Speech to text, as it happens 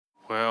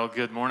Well,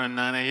 good morning,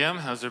 9 a.m.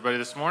 How's everybody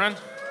this morning?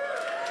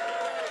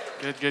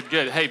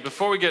 Good. Hey,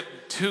 before we get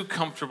too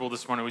comfortable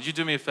this morning, would you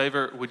do me a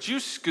favor? Would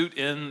you scoot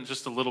in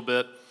just a little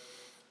bit?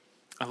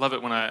 I love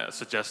it when I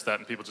suggest that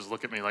and people just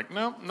look at me like,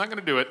 no, I'm not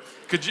gonna do it.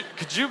 Could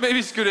you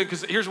maybe scoot in?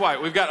 Because here's why.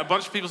 We've got a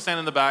bunch of people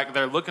standing in the back.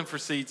 They're looking for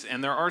seats,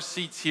 and there are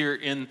seats here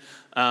in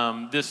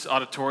this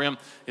auditorium.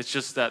 It's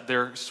just that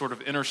they're sort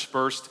of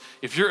interspersed.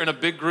 If you're in a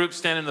big group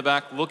standing in the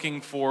back looking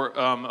for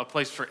a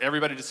place for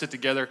everybody to sit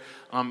together,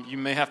 you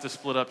may have to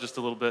split up just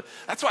a little bit.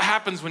 That's what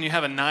happens when you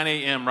have a 9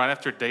 a.m. right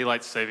after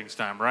daylight savings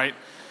time, right?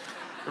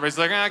 Everybody's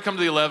like, I come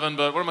to the 11,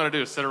 but what am I gonna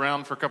do? Sit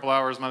around for a couple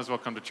hours? Might as well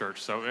come to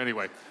church. So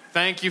anyway,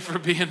 thank you for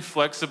being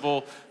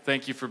flexible.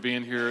 Thank you for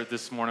being here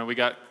this morning. We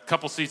got a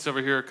couple seats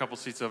over here, a couple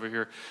seats over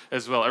here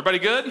as well. Everybody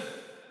good?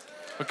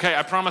 Okay,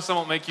 I promise I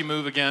won't make you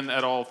move again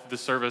at all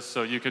this service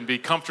so you can be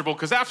comfortable,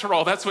 because after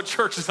all, that's what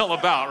church is all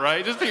about,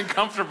 right? Just being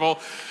comfortable.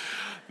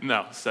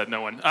 No, said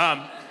no one.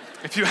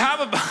 If you have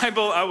a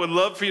Bible, I would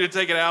love for you to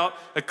take it out.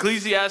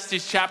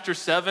 Ecclesiastes chapter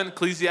 7.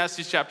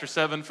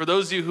 For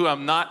those of you who have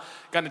not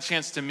gotten a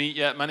chance to meet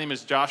yet, my name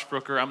is Josh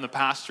Brooker. I'm the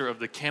pastor of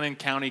the Cannon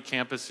County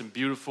campus in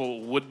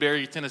beautiful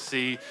Woodbury,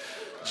 Tennessee,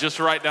 just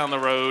right down the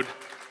road,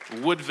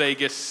 Wood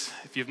Vegas.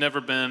 If you've never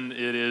been,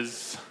 it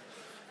is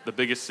the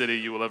biggest city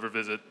you will ever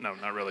visit. No,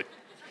 not really.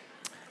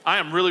 I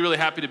am really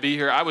happy to be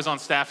here. I was on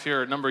staff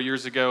here a number of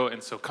years ago,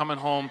 and so coming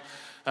home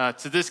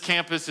to this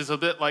campus is a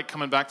bit like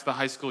coming back to the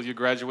high school you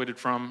graduated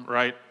from,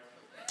 right?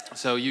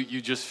 So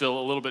you just feel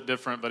a little bit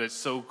different, but it's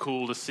so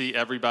cool to see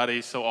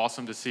everybody, so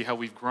awesome to see how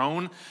we've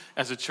grown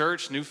as a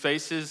church, new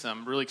faces.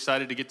 I'm really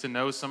excited to get to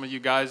know some of you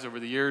guys over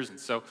the years, and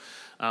so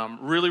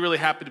really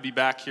happy to be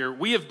back here.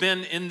 We have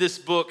been in this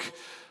book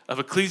of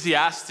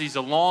Ecclesiastes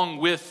along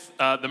with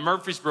the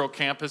Murfreesboro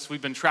campus.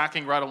 We've been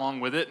tracking right along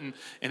with it. And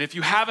if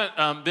you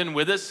haven't been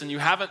with us and you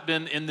haven't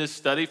been in this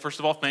study, first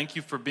of all, thank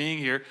you for being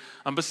here.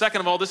 But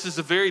second of all, this is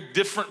a very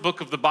different book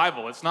of the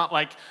Bible. It's not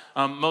like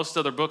most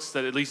other books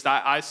that at least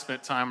I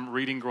spent time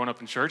reading growing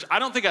up in church. I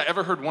don't think I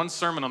ever heard one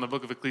sermon on the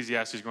book of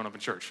Ecclesiastes growing up in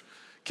church.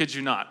 Kid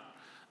you not.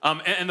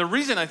 And the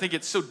reason I think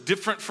it's so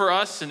different for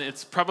us, and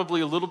it's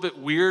probably a little bit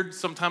weird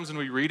sometimes when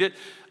we read it,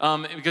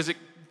 because it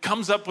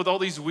comes up with all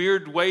these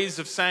weird ways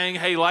of saying,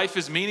 hey, life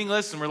is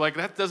meaningless. And we're like,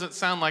 that doesn't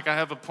sound like I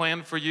have a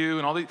plan for you.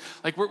 And all these,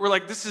 like, we're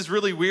like, this is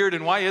really weird.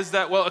 And why is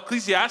that? Well,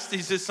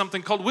 Ecclesiastes is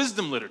something called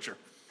wisdom literature.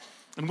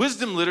 And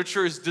wisdom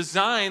literature is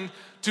designed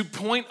to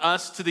point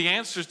us to the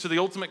answers to the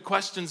ultimate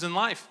questions in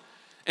life.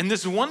 And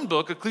this one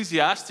book,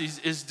 Ecclesiastes,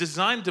 is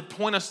designed to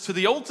point us to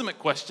the ultimate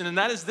question. And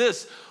that is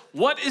this: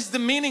 what is the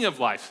meaning of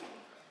life?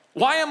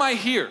 Why am I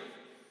here?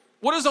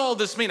 What does all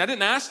this mean? I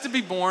didn't ask to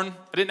be born.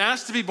 I didn't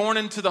ask to be born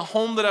into the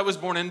home that I was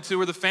born into,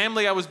 or the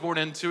family I was born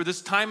into, or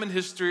this time in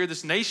history, or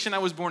this nation I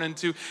was born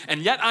into,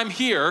 and yet I'm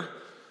here.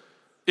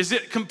 Is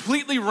it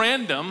completely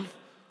random,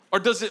 or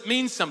does it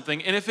mean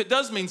something? And if it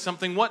does mean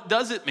something, what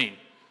does it mean?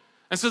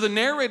 And so the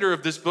narrator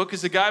of this book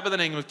is a guy by the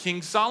name of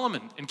King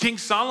Solomon. And King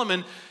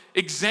Solomon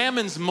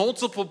examines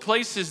multiple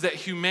places that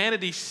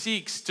humanity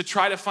seeks to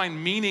try to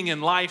find meaning in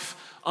life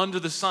under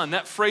the sun.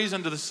 That phrase,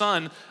 under the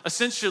sun,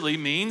 essentially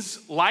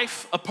means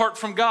life apart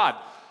from God,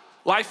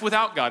 life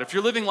without God. If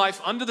you're living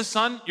life under the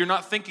sun, you're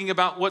not thinking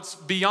about what's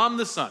beyond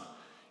the sun.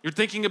 You're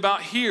thinking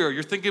about here,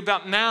 you're thinking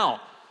about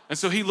now. And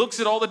so he looks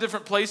at all the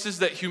different places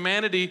that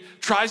humanity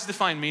tries to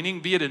find meaning,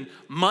 be it in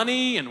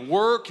money and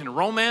work and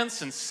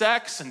romance and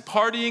sex and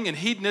partying and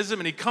hedonism,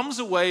 and he comes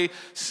away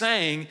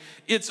saying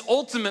it's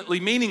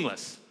ultimately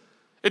meaningless.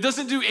 It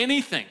doesn't do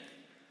anything.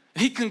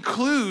 He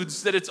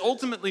concludes that it's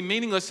ultimately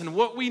meaningless, and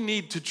what we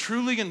need to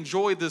truly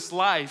enjoy this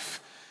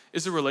life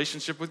is a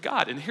relationship with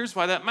God. And here's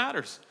why that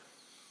matters.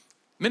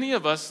 Many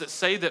of us that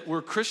say that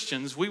we're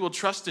Christians, we will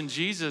trust in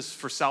Jesus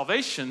for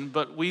salvation,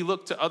 but we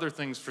look to other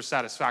things for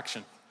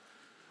satisfaction.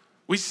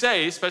 We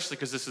say, especially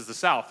because this is the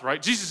South,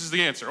 right? Jesus is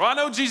the answer. Well, I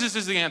know Jesus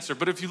is the answer,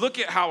 but if you look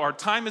at how our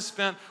time is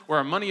spent, where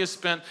our money is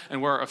spent,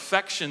 and where our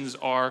affections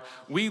are,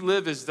 we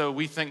live as though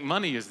we think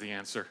money is the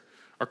answer.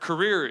 Our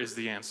career is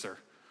the answer.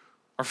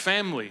 Our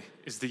family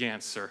is the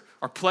answer.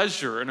 Our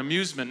pleasure and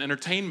amusement,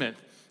 entertainment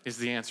is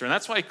the answer. And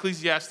that's why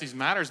Ecclesiastes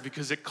matters,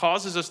 because it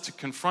causes us to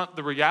confront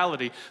the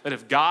reality that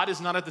if God is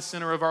not at the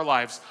center of our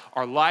lives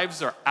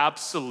are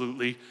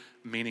absolutely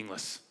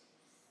meaningless.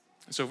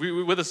 So if we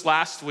were with us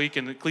last week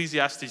in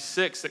Ecclesiastes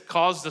 6, it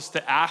caused us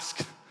to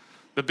ask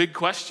the big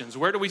questions.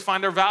 Where do we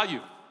find our value?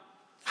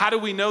 How do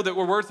we know that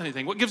we're worth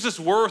anything? What gives us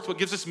worth? What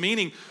gives us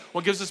meaning?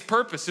 What gives us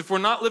purpose? If we're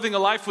not living a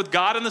life with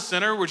God in the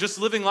center, we're just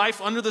living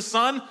life under the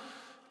sun.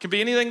 It can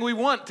be anything we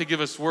want to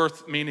give us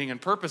worth, meaning, and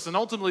purpose. And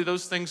ultimately,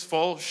 those things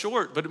fall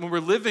short. But when we're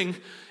living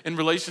in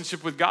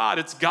relationship with God,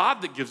 it's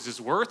God that gives us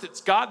worth.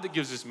 It's God that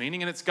gives us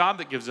meaning. And it's God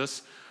that gives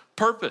us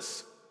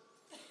purpose.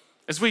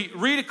 As we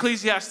read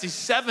Ecclesiastes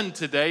 7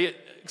 today,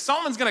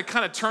 Solomon's going to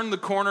kind of turn the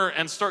corner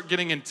and start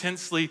getting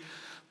intensely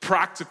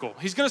practical.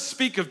 He's going to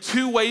speak of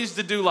two ways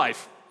to do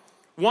life.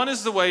 One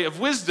is the way of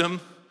wisdom,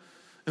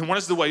 and one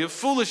is the way of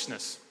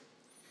foolishness.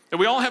 And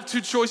we all have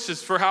two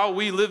choices for how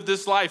we live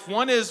this life.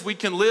 One is we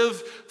can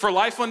live for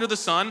life under the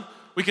sun,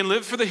 We can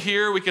live for the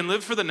here, we can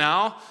live for the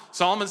now.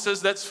 Solomon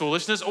says that's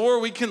foolishness, or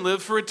we can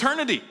live for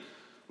eternity.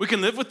 We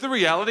can live with the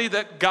reality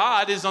that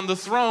God is on the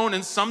throne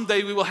and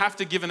someday we will have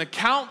to give an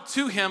account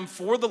to him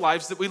for the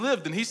lives that we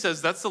lived. And he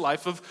says that's the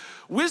life of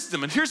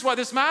wisdom. And here's why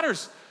this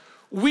matters.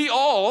 We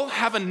all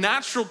have a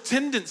natural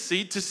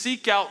tendency to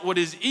seek out what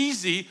is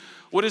easy,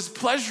 what is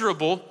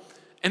pleasurable,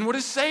 and what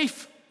is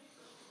safe.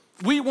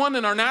 We want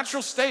in our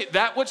natural state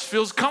that which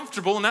feels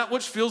comfortable and that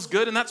which feels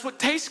good, and that's what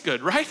tastes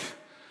good, right?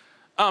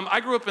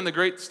 I grew up in the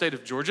great state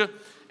of Georgia,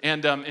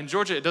 and in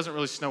Georgia it doesn't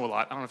really snow a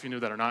lot. I don't know if you knew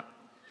that or not.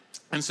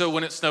 And so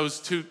when it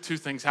snows, two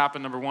things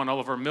happen. Number one, all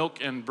of our milk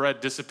and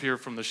bread disappear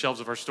from the shelves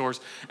of our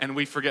stores, and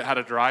we forget how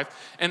to drive.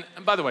 And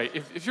by the way,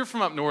 if you're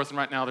from up north, and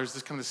right now there's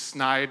this kind of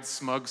snide,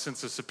 smug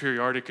sense of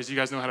superiority because you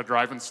guys know how to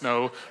drive in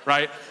snow,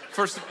 right?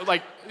 First,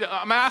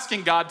 I'm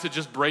asking God to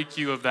just break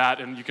you of that,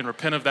 and you can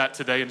repent of that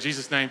today in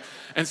Jesus' name.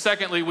 And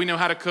secondly, we know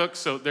how to cook,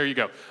 so there you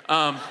go.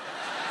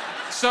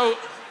 So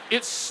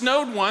it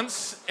snowed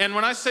once, and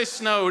when I say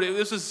snowed,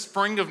 this was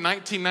spring of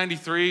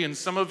 1993, and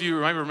some of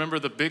you might remember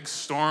the big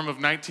storm of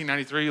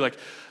 1993, like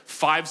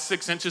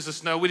 5-6 inches of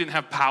snow. We didn't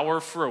have power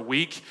for a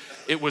week.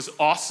 It was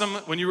awesome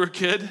when you were a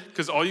kid,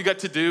 because all you got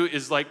to do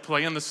is like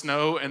play in the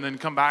snow and then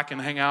come back and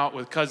hang out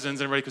with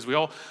cousins and everybody, because we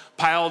all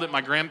piled at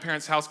my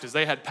grandparents' house because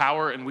they had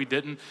power and we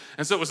didn't.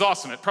 And so it was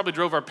awesome. It probably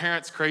drove our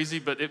parents crazy,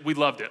 but we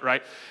loved it,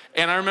 right?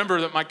 And I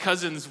remember that my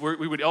cousins,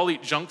 we would all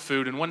eat junk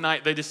food, and one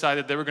night they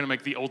decided they were gonna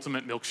make the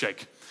ultimate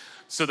milkshake.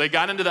 So they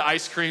got into the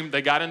ice cream,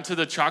 they got into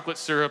the chocolate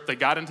syrup, they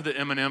got into the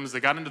M&Ms,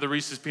 they got into the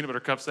Reese's peanut butter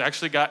cups. They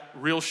actually got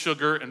real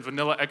sugar and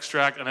vanilla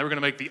extract, and they were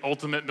gonna make the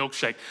ultimate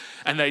milkshake.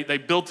 And they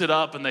built it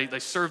up, and they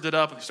served it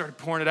up, and they started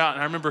pouring it out.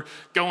 And I remember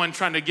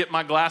trying to get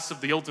my glass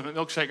of the ultimate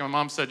milkshake, and my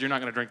mom said, "You're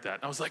not gonna drink that."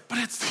 And I was like, "But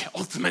it's the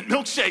ultimate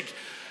milkshake."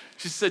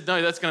 She said, "No,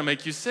 that's gonna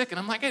make you sick." And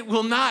I'm like, "It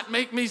will not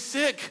make me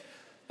sick.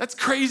 That's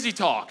crazy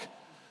talk."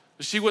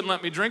 She wouldn't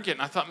let me drink it.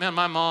 And I thought, man,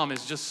 my mom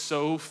is just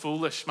so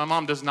foolish. My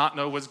mom does not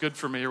know what's good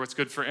for me or what's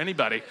good for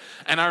anybody.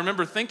 And I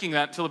remember thinking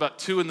that until about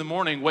 2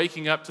 a.m,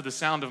 waking up to the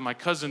sound of my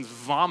cousins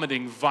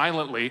vomiting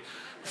violently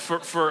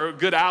for a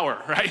good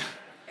hour, right?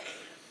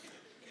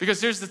 Because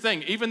here's the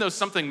thing, even though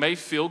something may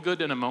feel good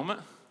in a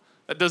moment,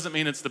 that doesn't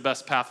mean it's the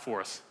best path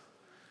for us.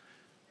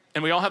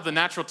 And we all have the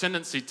natural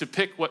tendency to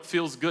pick what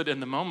feels good in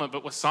the moment,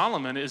 but what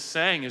Solomon is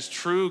saying is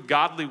true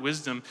godly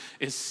wisdom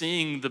is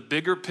seeing the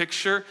bigger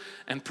picture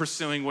and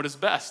pursuing what is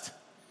best.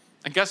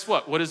 And guess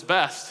what? What is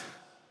best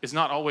is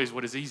not always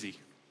what is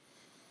easy.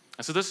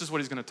 And so this is what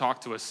he's going to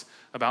talk to us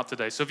about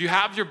today. So if you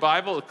have your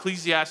Bible,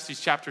 Ecclesiastes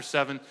chapter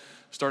 7,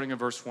 starting in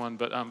verse 1.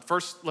 But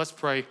first, let's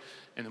pray,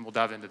 and then we'll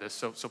dive into this.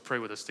 So pray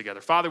with us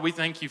together. Father, we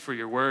thank you for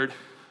your word.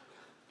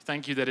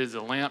 Thank you that it is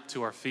a lamp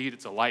to our feet.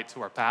 It's a light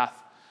to our path.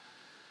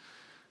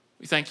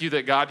 We thank you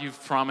that, God, you've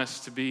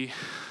promised to be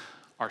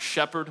our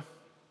shepherd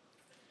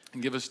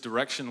and give us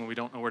direction when we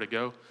don't know where to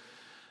go.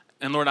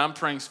 And Lord, I'm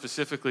praying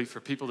specifically for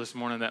people this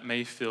morning that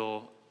may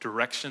feel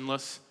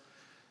directionless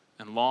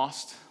and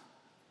lost.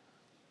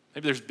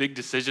 Maybe there's big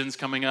decisions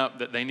coming up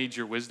that they need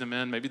your wisdom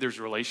in. Maybe there's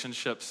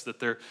relationships that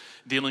they're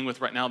dealing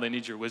with right now they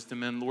need your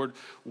wisdom in. Lord,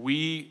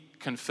 we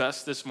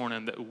confess this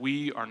morning that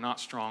we are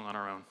not strong on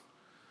our own.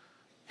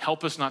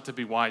 Help us not to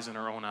be wise in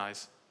our own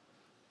eyes.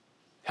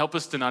 Help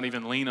us to not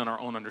even lean on our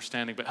own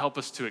understanding, but help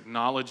us to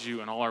acknowledge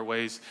you in all our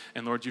ways.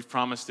 And Lord, you've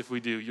promised if we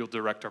do, you'll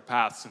direct our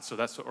paths. And so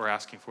that's what we're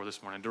asking for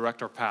this morning.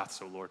 Direct our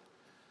paths, oh Lord.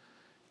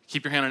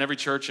 Keep your hand on every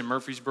church in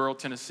Murfreesboro,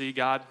 Tennessee,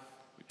 God.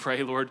 We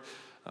pray, Lord,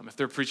 if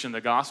they're preaching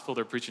the gospel,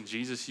 they're preaching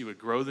Jesus, you would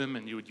grow them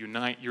and you would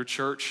unite your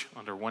church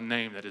under one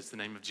name, that is the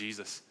name of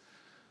Jesus.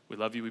 We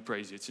love you, we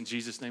praise you. It's in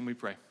Jesus' name we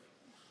pray.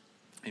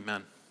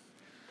 Amen.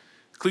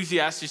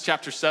 Ecclesiastes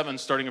chapter 7,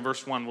 starting in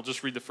verse 1. We'll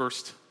just read the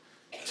first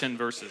 10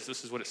 verses.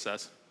 This is what it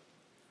says.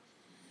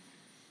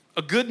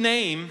 A good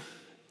name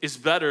is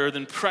better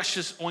than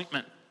precious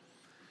ointment,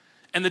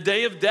 and the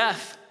day of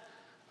death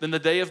than the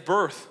day of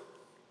birth.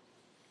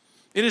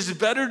 It is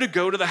better to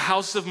go to the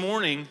house of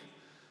mourning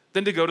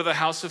than to go to the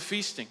house of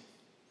feasting.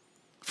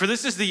 For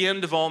this is the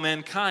end of all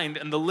mankind,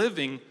 and the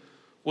living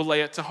will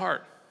lay it to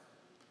heart.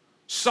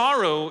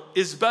 Sorrow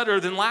is better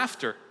than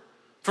laughter,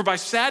 for by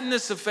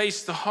sadness of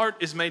face the heart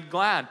is made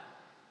glad.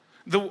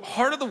 The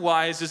heart of the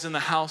wise is in the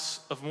house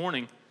of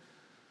mourning,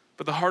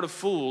 but the heart of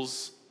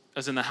fools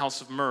is in the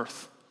house of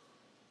mirth.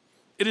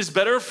 It is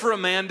better for a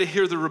man to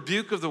hear the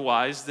rebuke of the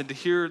wise than to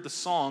hear the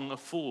song of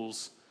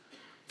fools.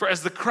 For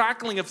as the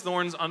crackling of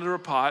thorns under a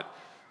pot,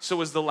 so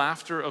is the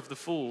laughter of the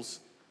fools.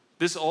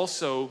 This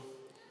also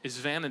is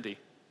vanity.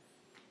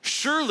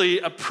 Surely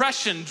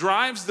oppression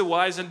drives the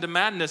wise into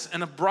madness,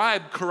 and a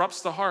bribe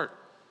corrupts the heart.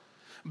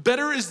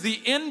 Better is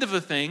the end of a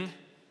thing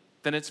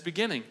than its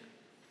beginning.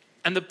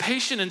 And the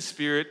patient in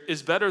spirit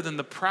is better than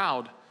the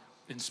proud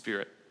in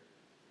spirit.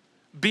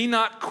 Be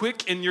not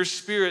quick in your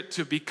spirit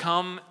to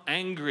become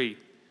angry,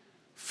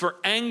 for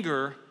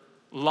anger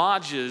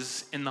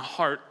lodges in the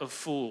heart of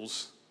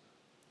fools.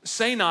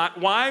 Say not,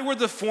 why were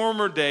the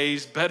former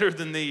days better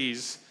than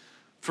these?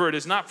 For it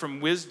is not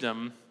from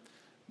wisdom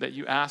that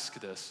you ask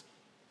this.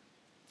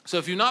 So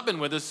if you've not been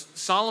with us,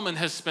 Solomon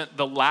has spent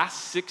the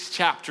last 6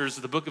 chapters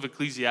of the book of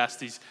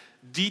Ecclesiastes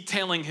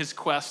detailing his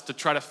quest to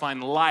try to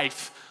find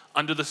life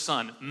under the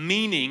sun,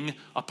 meaning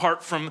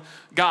apart from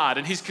God.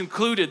 And he's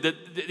concluded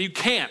that you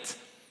can't.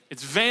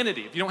 It's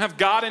vanity. If you don't have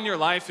God in your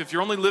life, if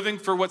you're only living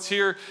for what's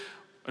here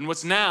and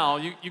what's now,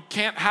 you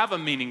can't have a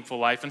meaningful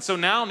life. And so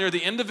now, near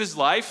the end of his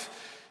life,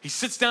 he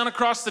sits down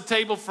across the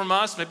table from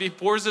us, maybe he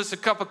pours us a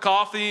cup of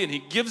coffee, and he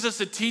gives us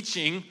a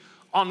teaching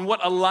on what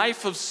a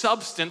life of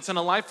substance and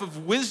a life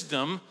of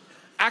wisdom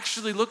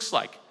actually looks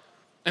like.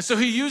 And so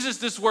he uses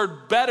this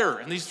word better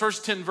in these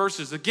first 10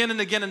 verses again and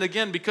again and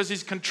again because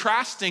he's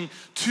contrasting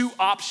 2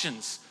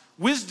 options,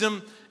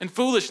 wisdom and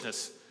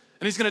foolishness.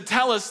 And he's gonna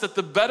tell us that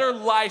the better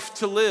life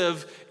to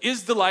live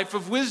is the life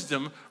of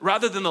wisdom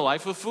rather than the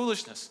life of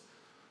foolishness.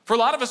 For a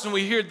lot of us, when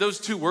we hear those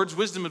 2 words,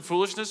 wisdom and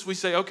foolishness, we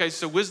say, okay,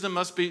 so wisdom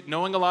must be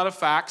knowing a lot of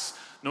facts,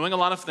 knowing a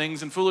lot of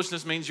things, and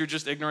foolishness means you're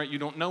just ignorant, you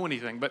don't know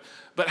anything. But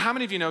how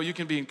many of you know you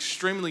can be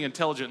extremely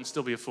intelligent and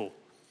still be a fool?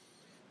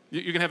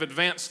 You can have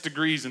advanced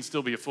degrees and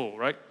still be a fool,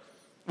 right?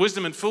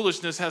 Wisdom and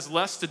foolishness has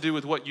less to do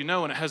with what you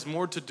know, and it has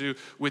more to do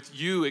with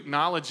you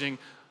acknowledging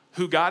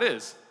who God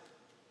is.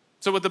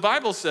 So what the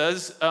Bible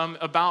says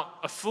about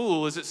a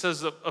fool is it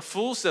says, a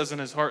fool says in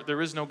his heart,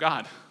 there is no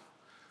God.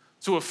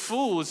 So a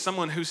fool is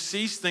someone who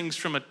sees things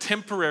from a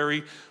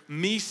temporary,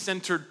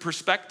 me-centered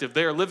perspective.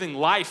 They are living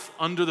life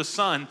under the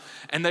sun,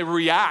 and they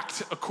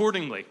react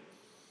accordingly.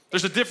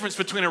 There's a difference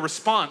between a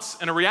response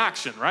and a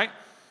reaction, right?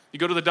 You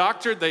go to the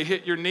doctor, they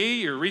hit your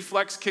knee, your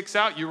reflex kicks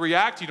out, you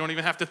react, you don't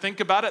even have to think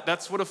about it.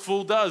 That's what a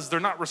fool does. They're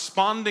not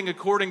responding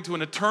according to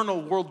an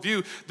eternal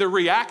worldview. They're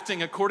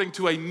reacting according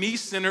to a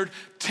me-centered,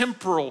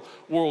 temporal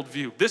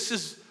worldview. This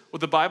is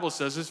what the Bible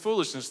says is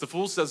foolishness. The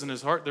fool says in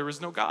his heart, there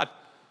is no God.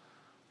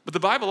 But the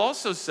Bible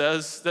also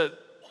says that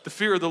the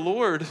fear of the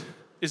Lord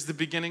is the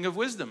beginning of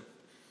wisdom.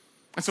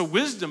 And so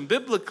wisdom,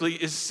 biblically,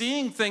 is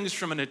seeing things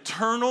from an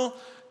eternal,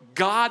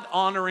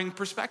 God-honoring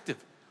perspective.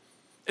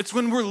 It's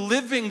when we're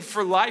living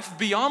for life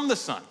beyond the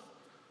sun.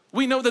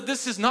 We know that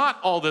this is not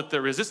all that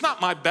there is. It's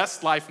not my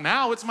best life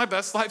now, it's my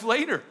best life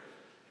later.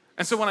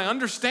 And so when I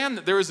understand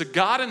that there is a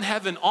God in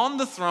heaven on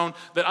the throne,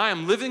 that I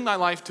am living my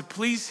life to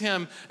please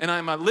him, and I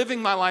am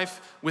living my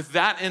life with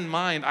that in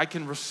mind, I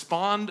can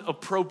respond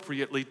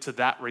appropriately to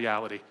that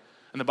reality.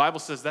 And the Bible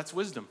says that's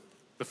wisdom.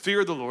 The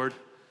fear of the Lord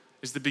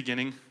is the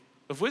beginning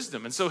of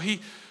wisdom. And so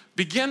he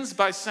begins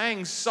by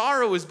saying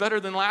sorrow is better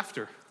than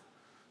laughter.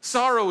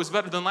 Sorrow is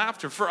better than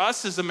laughter. For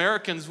us as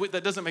Americans,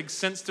 that doesn't make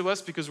sense to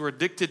us because we're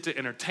addicted to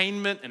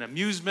entertainment and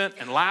amusement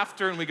and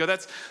laughter. And we go,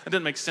 that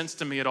doesn't make sense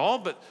to me at all.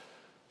 But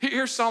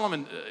here's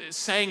Solomon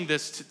saying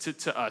this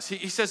to us.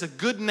 He says a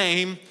good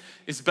name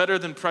is better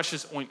than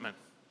precious ointment.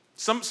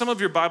 Some of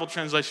your Bible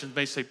translations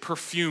may say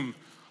perfume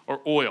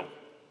or oil.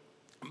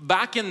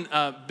 Back in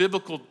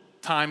biblical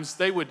times,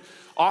 they would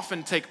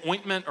often take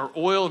ointment or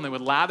oil and they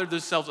would lather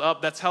themselves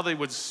up. That's how they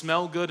would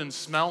smell good and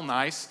smell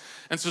nice.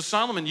 And so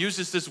Solomon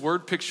uses this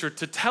word picture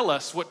to tell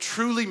us what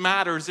truly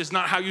matters is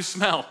not how you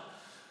smell.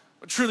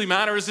 What truly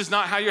matters is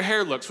not how your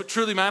hair looks. What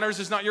truly matters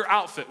is not your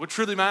outfit. What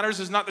truly matters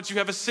is not that you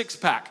have a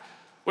six-pack.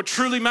 What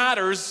truly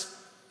matters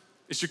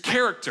is your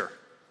character.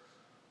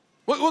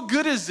 What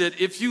good is it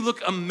if you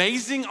look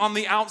amazing on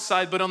the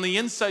outside, but on the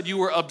inside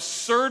you are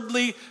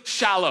absurdly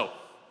shallow?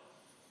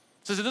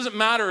 It says it doesn't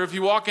matter if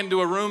you walk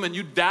into a room and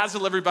you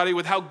dazzle everybody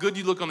with how good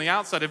you look on the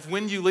outside. If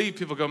when you leave,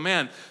 people go,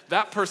 man,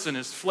 that person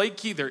is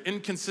flaky, they're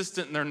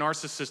inconsistent, and they're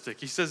narcissistic.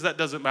 He says that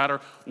doesn't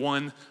matter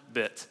one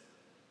bit.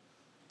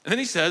 And then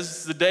he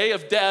says the day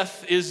of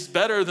death is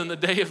better than the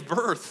day of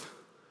birth.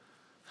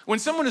 When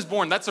someone is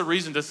born, that's a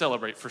reason to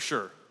celebrate for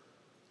sure,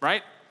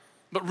 right?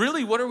 But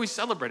really, what are we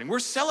celebrating? We're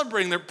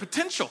celebrating their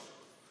potential.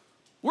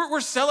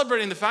 We're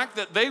celebrating the fact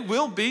that they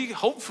will be,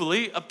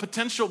 hopefully, a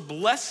potential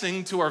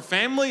blessing to our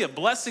family, a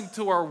blessing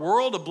to our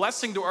world, a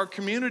blessing to our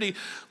community.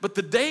 But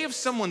the day of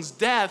someone's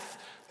death,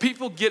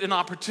 people get an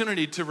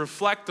opportunity to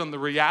reflect on the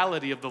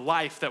reality of the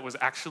life that was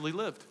actually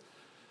lived.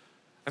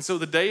 And so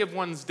the day of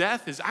one's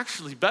death is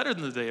actually better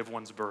than the day of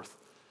one's birth.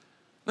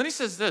 Then he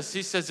says this,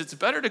 he says, it's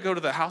better to go to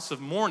the house of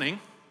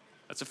mourning,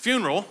 that's a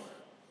funeral,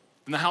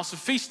 than the house of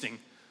feasting,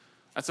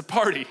 that's a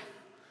party.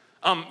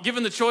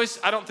 Given the choice,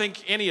 I don't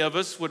think any of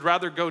us would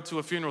rather go to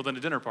a funeral than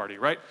a dinner party,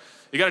 right?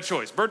 You got a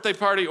choice, birthday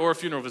party or a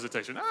funeral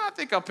visitation. I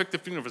think I'll pick the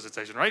funeral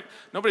visitation, right?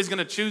 Nobody's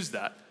gonna choose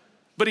that.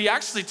 But he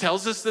actually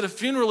tells us that a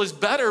funeral is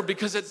better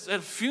because it's a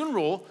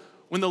funeral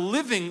when the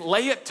living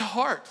lay it to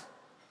heart.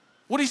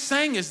 What he's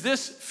saying is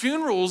this,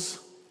 funerals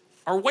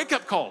are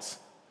wake-up calls.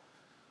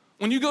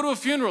 When you go to a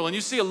funeral and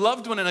you see a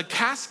loved one in a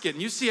casket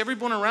and you see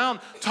everyone around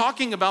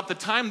talking about the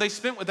time they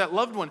spent with that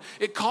loved one,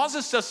 it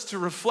causes us to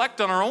reflect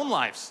on our own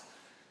lives.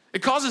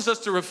 It causes us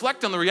to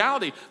reflect on the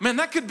reality. Man,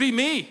 that could be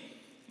me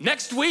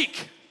next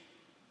week.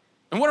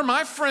 And what are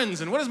my friends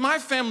and what is my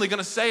family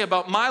gonna say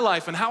about my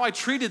life and how I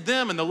treated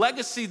them and the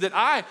legacy that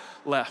I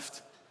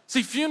left?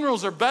 See,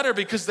 funerals are better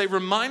because they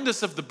remind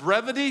us of the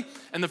brevity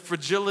and the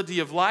fragility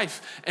of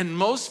life. And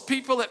most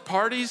people at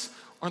parties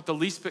aren't the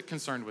least bit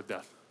concerned with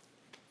death.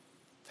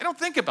 They don't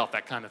think about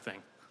that kind of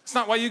thing. It's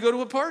not why you go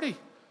to a party.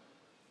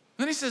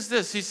 Then he says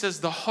this, he says,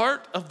 the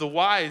heart of the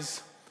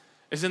wise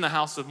is in the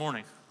house of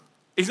mourning.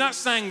 He's not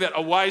saying that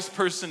a wise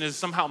person is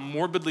somehow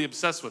morbidly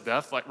obsessed with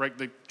death, like right,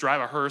 they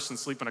drive a hearse and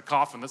sleep in a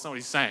coffin. That's not what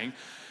he's saying.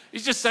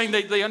 He's just saying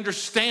they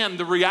understand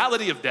the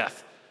reality of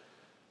death,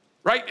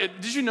 right?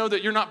 Did you know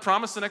that you're not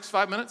promised the next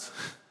 5 minutes?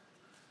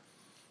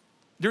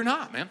 You're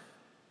not, man.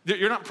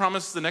 You're not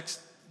promised the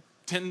next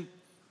 10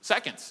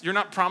 seconds. You're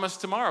not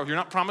promised tomorrow. You're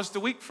not promised a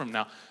week from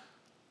now.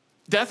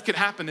 Death could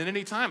happen at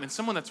any time, and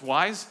someone that's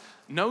wise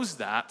knows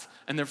that,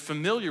 and they're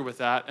familiar with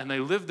that, and they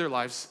live their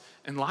lives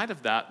in light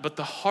of that. But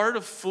the heart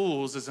of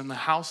fools is in the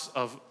house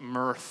of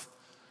mirth.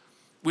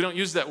 We don't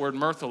use that word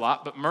mirth a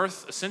lot, but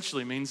mirth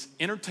essentially means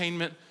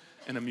entertainment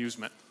and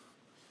amusement.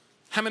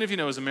 How many of you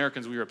know as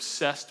Americans we are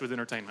obsessed with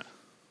entertainment?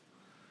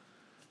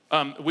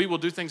 We will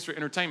do things for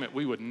entertainment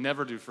we would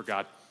never do for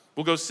God.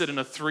 We'll go sit in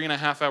a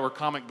 3.5-hour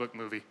comic book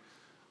movie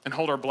and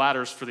hold our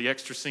bladders for the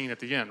extra scene at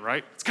the end,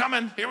 right? It's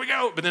coming, here we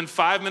go. But then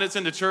 5 minutes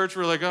into church,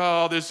 we're like,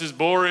 oh, this is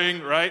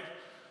boring, right?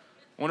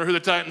 Wonder who the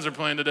Titans are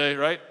playing today,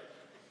 right?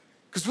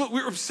 Because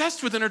we're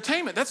obsessed with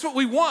entertainment. That's what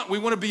we want. We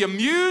want to be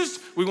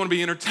amused. We want to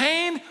be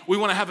entertained. We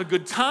want to have a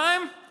good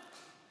time.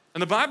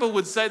 And the Bible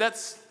would say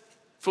that's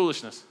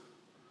foolishness.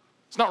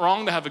 It's not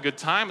wrong to have a good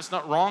time. It's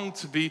not wrong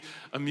to be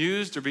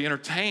amused or be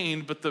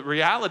entertained. But the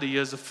reality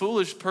is a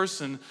foolish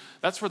person,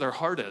 that's where their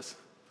heart is.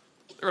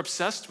 They're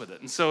obsessed with it.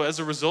 And so as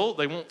a result,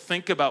 they won't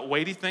think about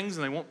weighty things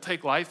and they won't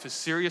take life as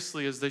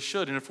seriously as they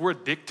should. And if we're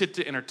addicted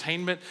to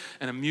entertainment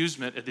and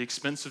amusement at the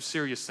expense of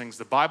serious things,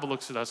 the Bible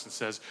looks at us and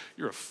says,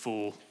 you're a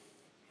fool.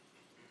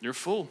 You're a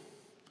fool.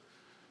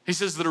 He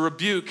says that a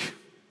rebuke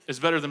is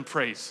better than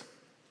praise.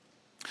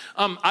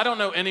 I don't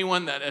know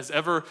anyone that has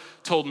ever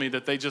told me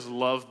that they just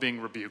love being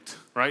rebuked,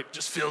 right?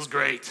 Just feels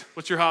great.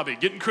 What's your hobby?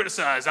 Getting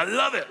criticized. I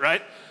love it,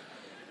 right?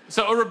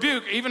 So a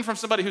rebuke, even from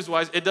somebody who's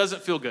wise, it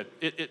doesn't feel good.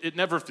 It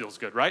never feels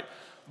good, right?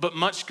 But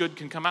much good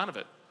can come out of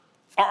it.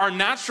 Our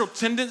natural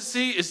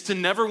tendency is to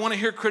never want to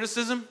hear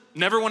criticism,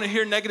 never want to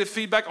hear negative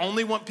feedback,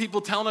 only want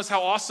people telling us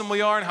how awesome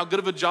we are and how good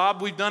of a job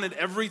we've done at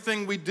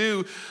everything we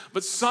do.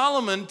 But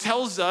Solomon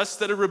tells us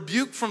that a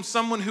rebuke from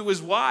someone who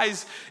is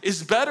wise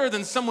is better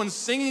than someone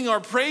singing our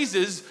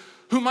praises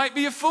who might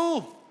be a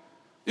fool.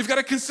 You've got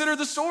to consider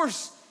the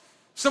source.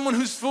 Someone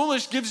who's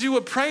foolish gives you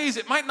a praise,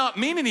 it might not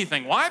mean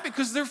anything. Why?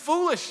 Because they're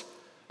foolish.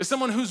 If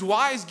someone who's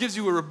wise gives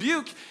you a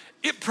rebuke,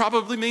 it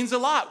probably means a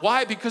lot.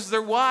 Why? Because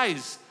they're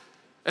wise.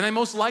 And they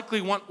most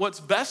likely want what's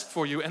best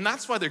for you. And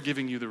that's why they're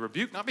giving you the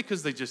rebuke, not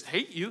because they just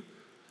hate you.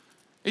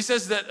 He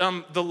says that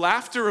the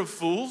laughter of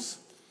fools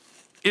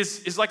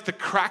is like the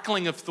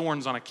crackling of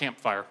thorns on a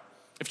campfire.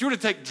 If you were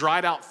to take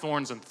dried out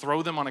thorns and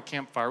throw them on a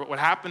campfire, what would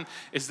happen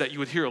is that you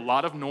would hear a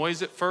lot of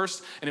noise at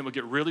first, and it would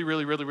get really,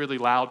 really, really, really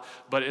loud,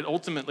 but it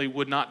ultimately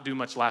would not do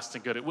much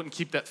lasting good. It wouldn't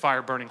keep that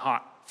fire burning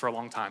hot for a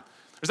long time.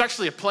 There's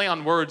actually a play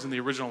on words in the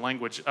original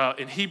language.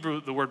 In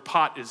Hebrew, the word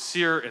pot is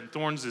seer and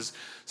thorns is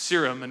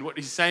serum. And what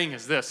he's saying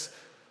is this: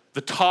 the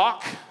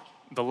talk,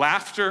 the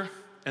laughter,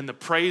 and the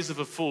praise of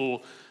a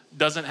fool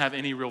doesn't have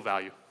any real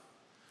value.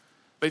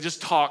 They just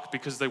talk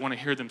because they want to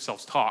hear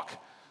themselves talk.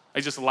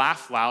 They just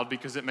laugh loud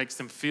because it makes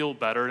them feel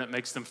better and it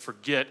makes them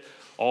forget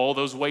all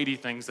those weighty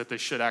things that they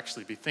should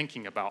actually be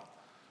thinking about.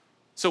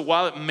 So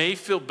while it may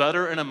feel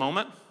better in a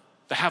moment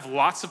to have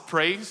lots of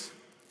praise,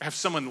 have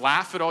someone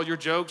laugh at all your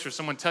jokes or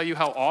someone tell you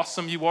how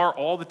awesome you are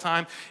all the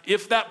time,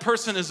 if that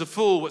person is a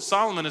fool, what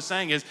Solomon is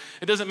saying is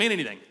it doesn't mean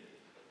anything.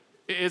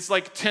 It's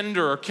like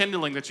tinder or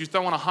kindling that you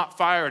throw on a hot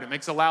fire and it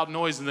makes a loud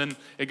noise and then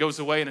it goes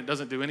away and it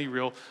doesn't do any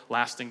real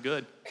lasting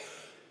good.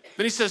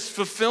 Then he says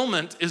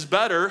fulfillment is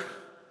better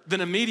than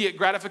immediate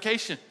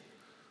gratification.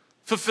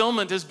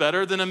 Fulfillment is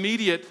better than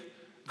immediate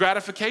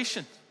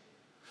gratification.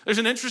 There's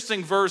an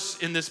interesting verse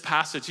in this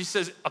passage. He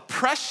says,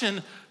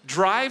 oppression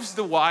drives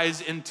the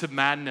wise into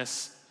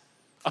madness.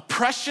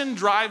 Oppression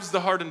drives the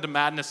heart into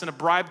madness, and a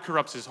bribe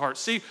corrupts his heart.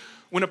 See,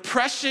 when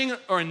oppression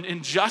or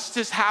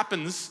injustice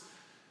happens,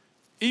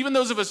 even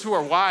those of us who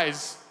are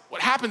wise,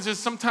 what happens is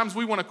sometimes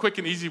we want a quick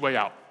and easy way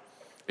out.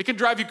 It can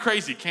drive you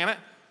crazy, can't it?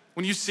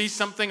 When you see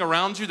something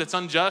around you that's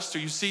unjust, or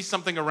you see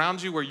something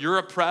around you where you're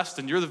oppressed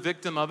and you're the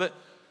victim of it.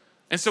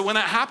 And so when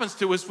that happens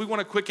to us, we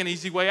want a quick and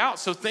easy way out.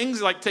 So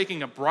things like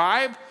taking a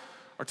bribe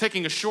or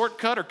taking a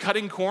shortcut or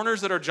cutting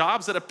corners at our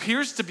jobs, that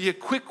appears to be a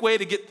quick way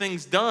to get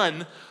things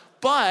done.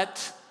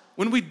 But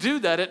when we do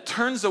that, it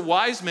turns a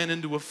wise man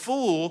into a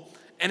fool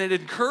and it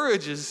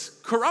encourages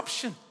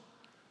corruption.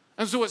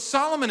 And so what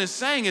Solomon is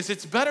saying is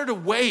it's better to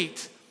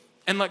wait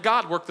and let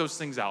God work those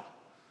things out.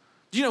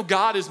 Do you know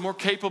God is more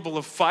capable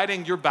of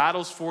fighting your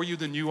battles for you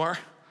than you are?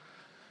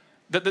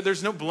 That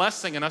there's no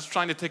blessing in us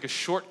trying to take a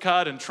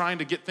shortcut and trying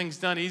to get things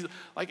done easily.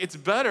 Like, it's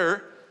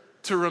better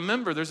to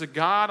remember there's a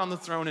God on the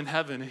throne in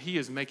heaven, and he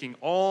is making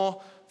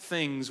all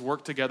things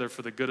work together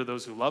for the good of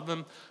those who love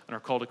him and are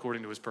called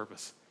according to his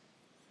purpose.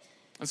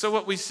 And so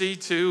what we see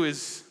too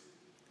is,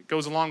 it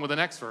goes along with the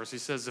next verse. He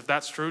says, if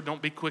that's true,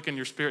 don't be quick in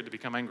your spirit to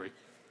become angry.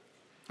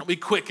 Don't be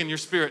quick in your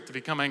spirit to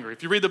become angry.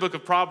 If you read the book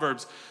of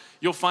Proverbs,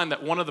 you'll find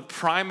that one of the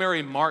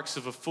primary marks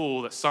of a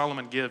fool that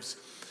Solomon gives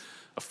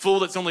A fool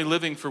that's only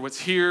living for what's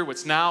here,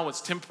 what's now,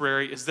 what's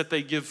temporary, is that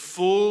they give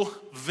full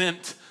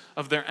vent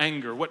of their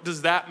anger. What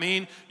does that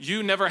mean?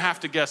 You never have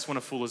to guess when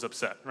a fool is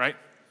upset, right?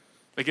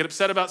 They get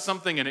upset about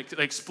something and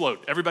they explode.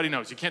 Everybody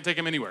knows. You can't take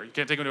them anywhere. You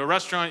can't take them to a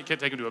restaurant. You can't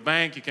take them to a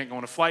bank. You can't go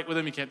on a flight with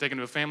them. You can't take them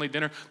to a family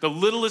dinner. The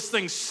littlest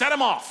things set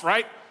them off,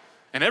 right?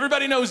 And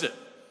everybody knows it.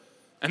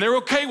 And they're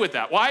okay with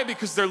that. Why?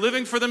 Because they're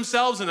living for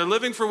themselves and they're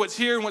living for what's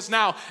here and what's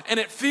now. And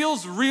it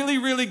feels really,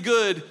 really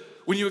good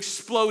when you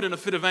explode in a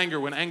fit of anger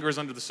when anger is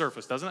under the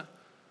surface, doesn't it?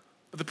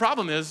 But the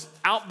problem is,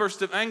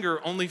 outbursts of anger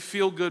only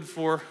feel good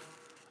for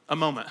a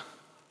moment.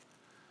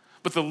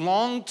 But the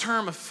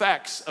long-term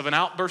effects of an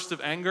outburst of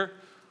anger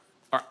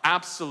are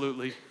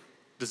absolutely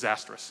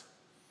disastrous.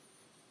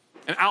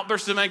 An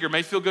outburst of anger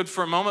may feel good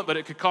for a moment, but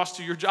it could cost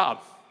you your job.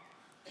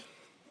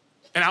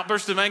 An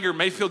outburst of anger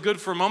may feel good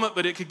for a moment,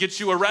 but it could get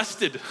you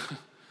arrested.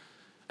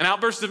 An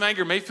outburst of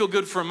anger may feel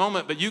good for a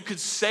moment, but you could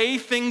say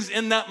things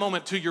in that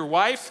moment to your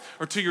wife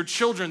or to your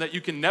children that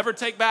you can never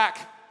take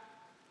back.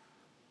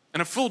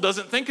 And a fool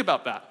doesn't think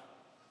about that.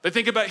 They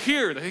think about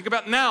here, they think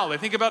about now, they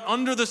think about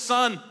under the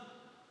sun.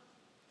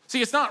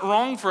 See, it's not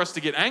wrong for us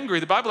to get angry.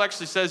 The Bible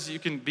actually says you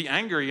can be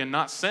angry and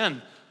not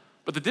sin.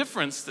 But the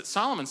difference that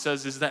Solomon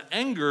says is that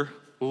anger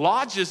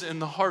lodges in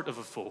the heart of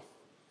a fool.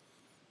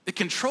 It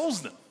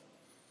controls them.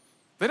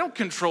 They don't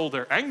control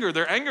their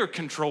anger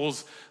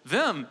controls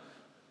them.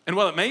 And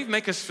while it may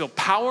make us feel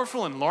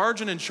powerful and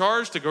large and in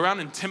charge to go around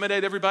and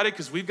intimidate everybody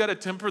because we've got a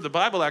temper, the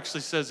Bible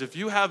actually says if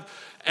you have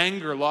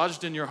anger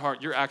lodged in your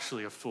heart, you're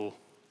actually a fool.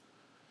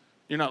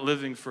 You're not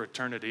living for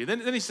eternity.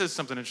 Then he says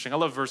something interesting. I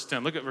love verse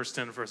 10. Look at verse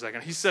 10 for a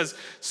second. He says,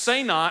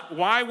 say not,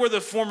 why were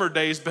the former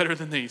days better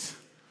than these?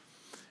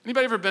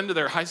 Anybody ever been to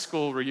their high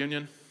school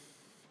reunion?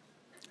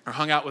 Or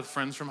hung out with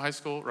friends from high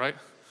school, right?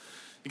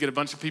 You get a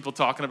bunch of people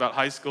talking about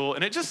high school,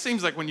 and it just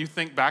seems like when you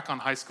think back on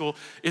high school,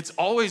 it's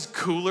always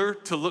cooler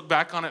to look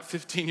back on it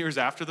 15 years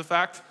after the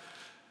fact.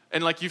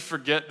 And like you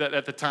forget that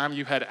at the time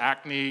you had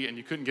acne and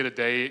you couldn't get a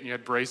date and you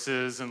had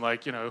braces and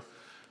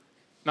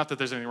not that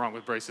there's anything wrong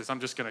with braces. I'm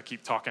just gonna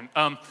keep talking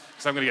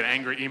because I'm gonna get an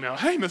angry email.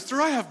 Hey,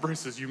 mister, I have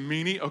braces, you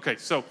meanie. Okay,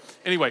 so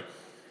anyway,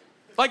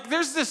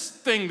 there's this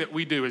thing that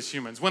we do as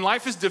humans. When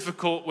life is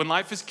difficult, when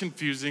life is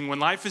confusing, when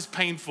life is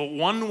painful,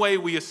 one way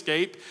we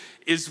escape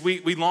is we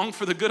long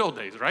for the good old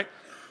days, right?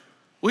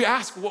 We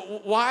ask,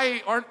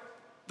 why aren't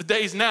the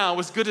days now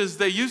as good as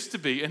they used to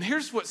be? And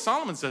here's what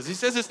Solomon says. He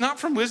says, it's not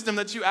from wisdom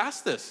that you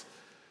ask this.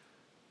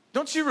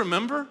 Don't you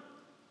remember?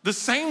 The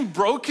same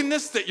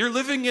brokenness that you're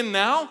living in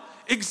now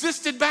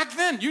existed back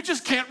then. You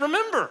just can't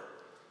remember.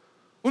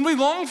 When we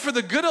long for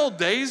the good old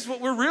days,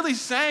 what we're really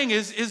saying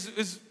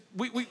is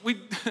we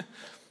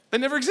they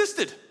never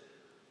existed.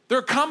 They're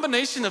a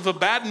combination of a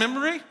bad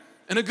memory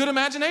and a good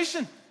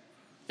imagination.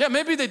 Yeah,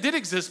 maybe they did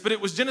exist, but it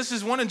was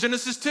Genesis 1 and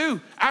Genesis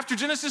 2. After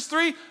Genesis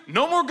 3,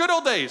 no more good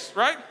old days,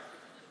 right?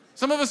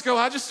 Some of us go,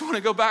 I just want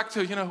to go back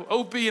to,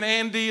 Opie and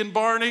Andy and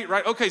Barney,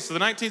 right? Okay, so the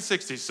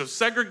 1960s, so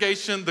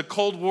segregation, the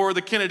Cold War,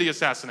 the Kennedy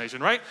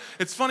assassination, right?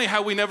 It's funny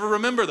how we never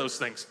remember those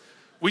things.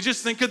 We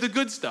just think of the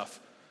good stuff.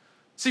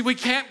 See, we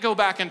can't go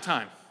back in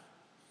time.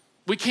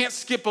 We can't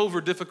skip over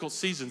difficult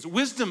seasons.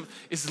 Wisdom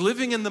is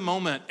living in the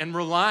moment and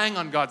relying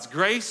on God's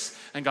grace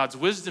and God's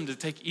wisdom to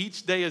take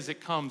each day as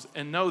it comes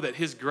and know that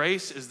His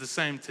grace is the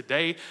same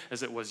today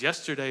as it was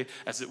yesterday,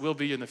 as it will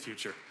be in the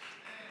future.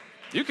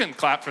 You can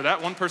clap for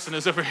that. One person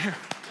is over here.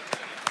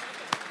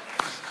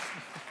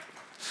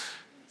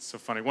 It's so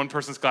funny. One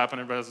person's clapping,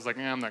 everybody else is like,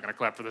 I'm not going to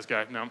clap for this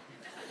guy. No,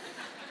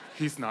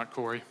 he's not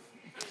Corey.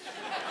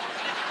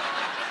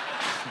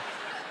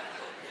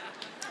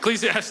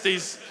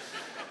 Ecclesiastes,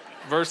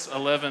 verse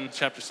 11,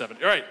 chapter 7.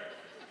 All right.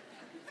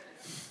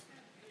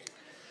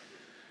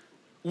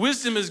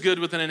 Wisdom is good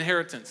with an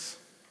inheritance,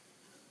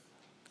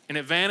 an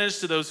advantage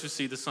to those who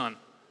see the sun.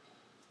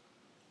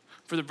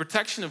 For the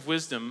protection of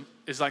wisdom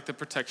is like the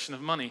protection of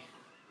money.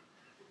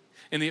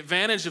 And the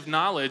advantage of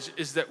knowledge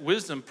is that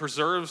wisdom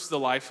preserves the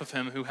life of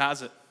him who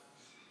has it.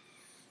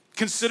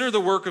 Consider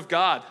the work of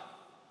God.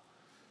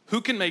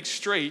 Who can make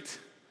straight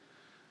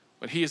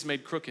what he has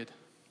made crooked?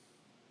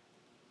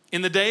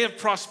 In the day of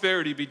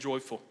prosperity, be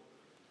joyful.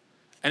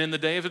 And in the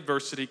day of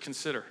adversity,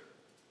 consider.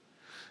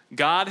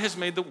 God has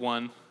made the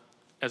one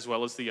as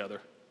well as the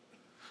other,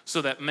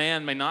 so that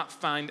man may not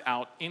find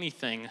out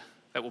anything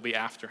that will be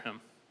after him.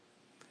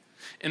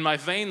 In my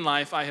vain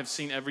life, I have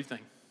seen everything.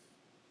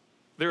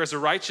 There is a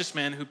righteous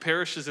man who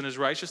perishes in his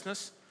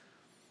righteousness,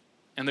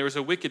 and there is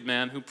a wicked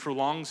man who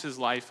prolongs his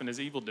life in his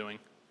evil doing.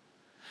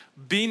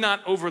 Be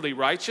not overly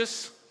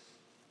righteous,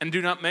 and do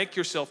not make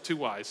yourself too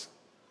wise.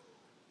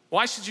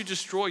 Why should you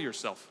destroy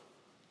yourself?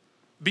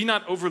 Be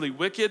not overly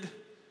wicked,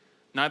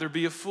 neither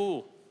be a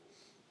fool.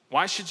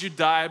 Why should you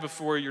die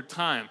before your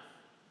time?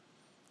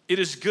 It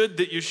is good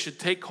that you should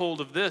take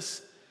hold of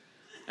this,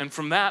 and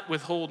from that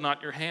withhold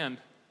not your hand.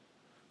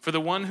 For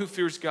the one who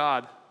fears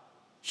God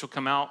shall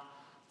come out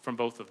from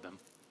both of them.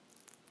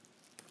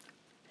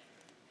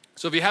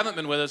 So if you haven't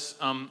been with us,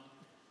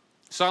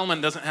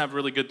 Solomon doesn't have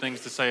really good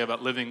things to say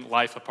about living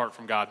life apart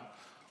from God.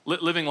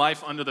 Living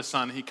life under the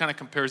sun, he kind of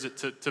compares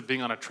it to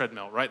being on a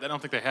treadmill, right? I don't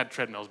think they had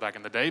treadmills back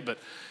in the day, but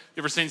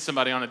you ever seen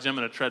somebody on a gym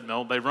in a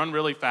treadmill? They run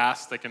really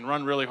fast, they can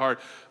run really hard,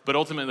 but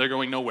ultimately they're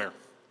going nowhere.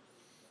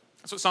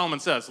 That's what Solomon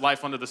says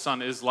life under the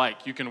sun is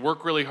like. You can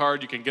work really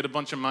hard, you can get a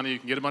bunch of money, you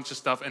can get a bunch of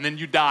stuff, and then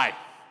you die.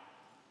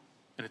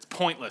 And it's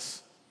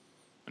pointless,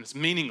 and it's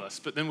meaningless.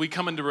 But then we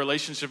come into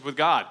relationship with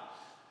God,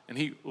 and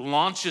he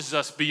launches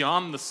us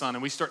beyond the sun,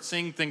 and we start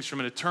seeing things from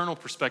an eternal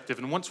perspective.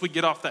 And once we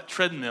get off that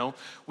treadmill,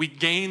 we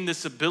gain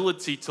this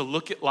ability to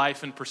look at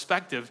life in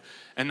perspective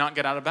and not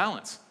get out of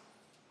balance.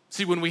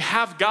 See, when we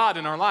have God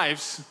in our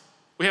lives,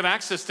 we have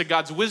access to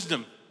God's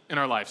wisdom in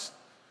our lives.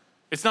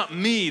 It's not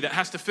me that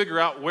has to figure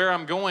out where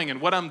I'm going and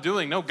what I'm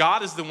doing. No,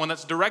 God is the one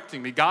that's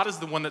directing me. God is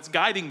the one that's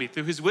guiding me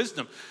through his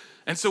wisdom.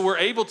 And so we're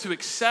able to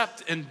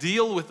accept and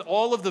deal with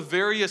all of the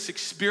various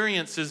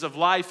experiences of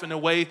life in a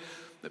way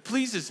that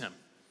pleases him.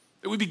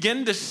 That we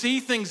begin to see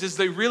things as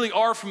they really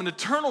are from an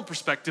eternal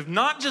perspective,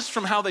 not just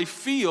from how they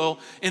feel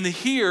in the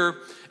here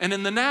and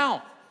in the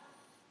now.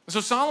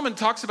 So Solomon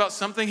talks about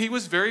something he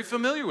was very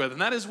familiar with,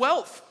 and that is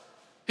wealth.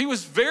 He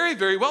was very,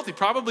 very wealthy,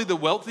 probably the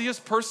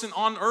wealthiest person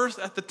on earth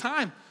at the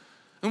time.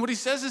 And what he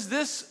says is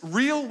this: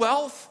 real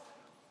wealth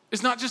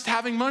is not just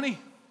having money.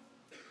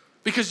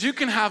 Because you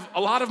can have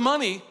a lot of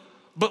money,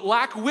 but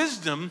lack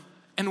wisdom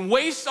and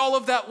waste all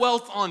of that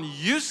wealth on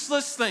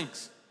useless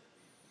things.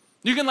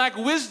 You can lack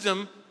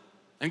wisdom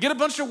and get a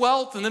bunch of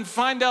wealth and then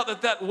find out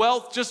that that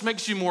wealth just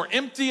makes you more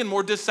empty and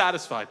more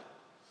dissatisfied.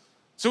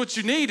 So what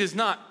you need is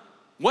not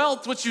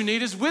wealth, what you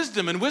need is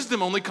wisdom, and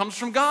wisdom only comes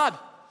from God.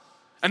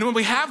 And when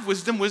we have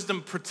wisdom,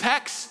 wisdom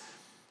protects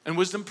and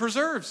wisdom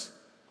preserves.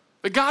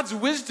 But God's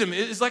wisdom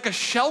is like a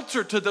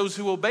shelter to those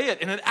who obey it,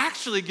 and it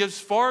actually gives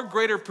far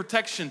greater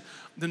protection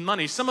than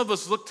money. Some of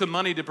us look to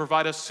money to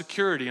provide us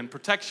security and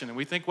protection, and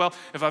we think, well,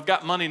 if I've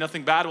got money,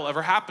 nothing bad will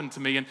ever happen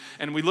to me.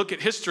 And we look at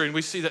history and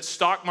we see that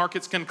stock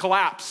markets can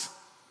collapse.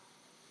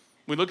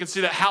 We look and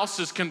see that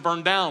houses can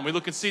burn down. We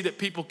look and see that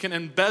people can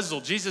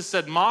embezzle. Jesus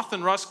said, moth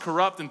and rust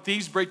corrupt and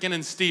thieves break in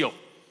and steal.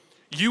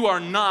 You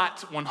are not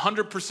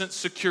 100%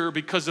 secure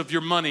because of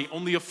your money.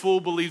 Only a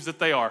fool believes that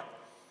they are.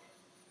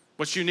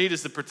 What you need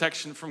is the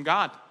protection from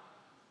God,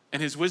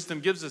 and his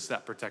wisdom gives us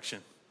that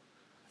protection.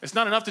 It's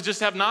not enough to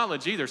just have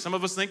knowledge either. Some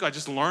of us think, I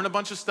just learn a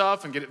bunch of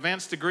stuff and get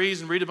advanced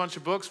degrees and read a bunch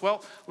of books.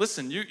 Well,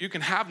 listen, you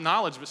can have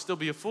knowledge but still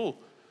be a fool.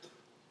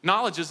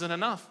 Knowledge isn't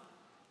enough.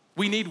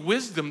 We need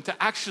wisdom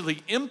to actually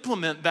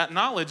implement that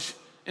knowledge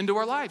into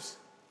our lives.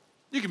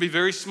 You can be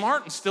very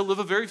smart and still live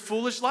a very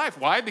foolish life.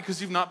 Why?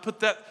 Because you've not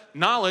put that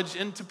knowledge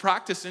into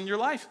practice in your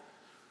life.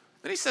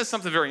 Then he says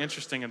something very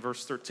interesting in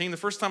verse 13. The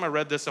first time I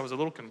read this, I was a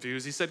little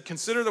confused. He said,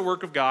 consider the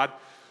work of God.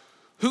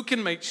 Who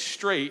can make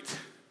straight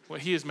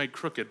what he has made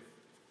crooked?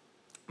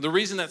 The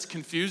reason that's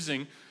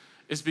confusing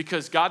is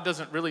because God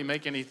doesn't really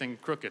make anything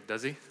crooked,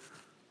 does he?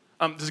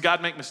 Does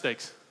God make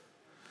mistakes?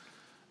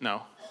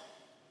 No.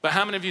 But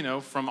how many of you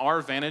know, from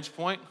our vantage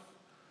point,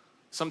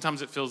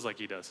 sometimes it feels like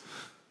he does,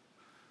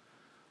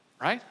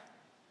 right?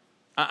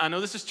 I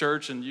know this is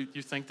church, and you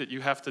think that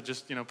you have to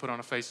just, put on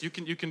a face. You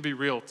can be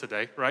real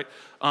today, right?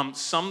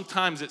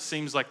 Sometimes it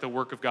seems like the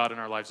work of God in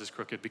our lives is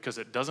crooked because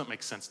it doesn't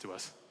make sense to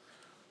us,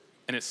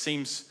 and it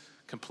seems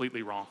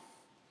completely wrong.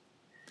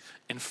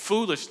 And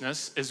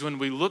foolishness is when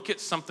we look at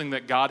something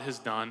that God has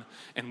done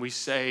and we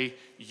say,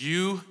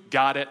 you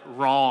got it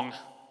wrong.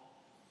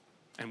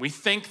 And we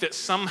think that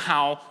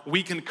somehow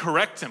we can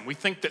correct him. We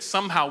think that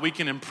somehow we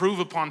can improve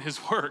upon his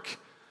work.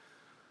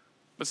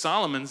 But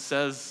Solomon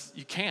says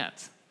you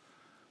can't.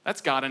 That's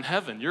God in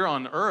heaven. You're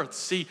on earth.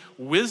 See,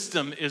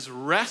 wisdom is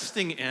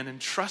resting in and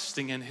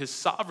trusting in his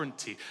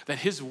sovereignty, that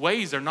his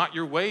ways are not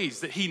your ways,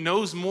 that he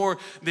knows more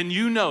than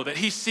you know, that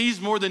he sees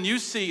more than you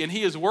see, and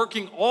he is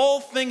working all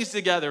things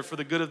together for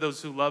the good of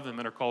those who love him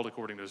and are called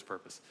according to his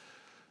purpose.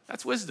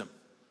 That's wisdom.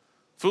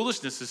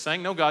 Foolishness is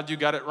saying, no, God, you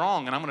got it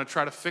wrong, and I'm going to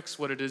try to fix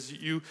what it is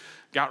you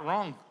got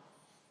wrong.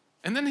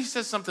 And then he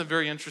says something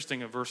very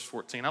interesting in verse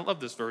 14. I love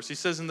this verse. He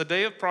says, in the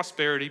day of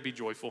prosperity, be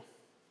joyful.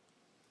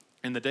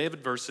 In the day of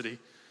adversity,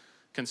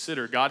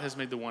 consider God has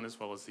made the one as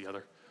well as the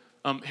other.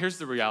 Here's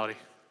the reality.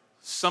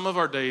 Some of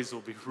our days will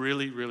be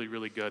really, really,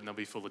 really good, and they'll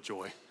be full of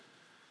joy.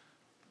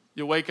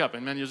 You'll wake up,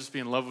 and man, you'll just be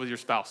in love with your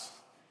spouse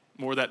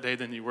more that day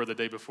than you were the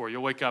day before.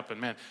 You'll wake up, and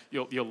man,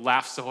 you'll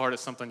laugh so hard at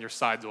something your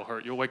sides will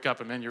hurt. You'll wake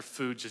up, and man, your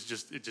food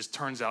just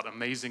turns out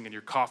amazing, and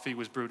your coffee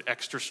was brewed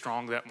extra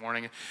strong that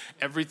morning.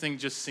 Everything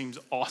just seems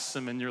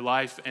awesome in your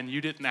life, and you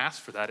didn't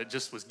ask for that. It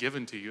just was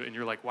given to you, and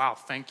you're like, wow,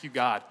 thank you,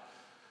 God.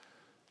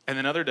 And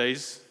then other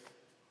days,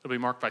 it'll be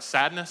marked by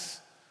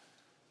sadness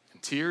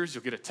and tears.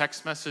 You'll get a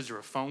text message or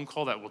a phone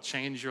call that will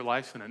change your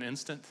life in an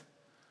instant.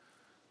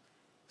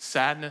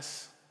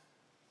 Sadness,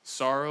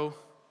 sorrow,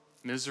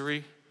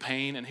 misery,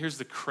 pain. And here's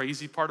the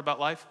crazy part about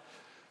life.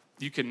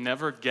 You can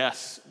never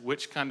guess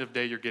which kind of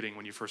day you're getting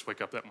when you first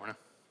wake up that morning.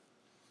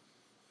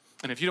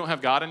 And if you don't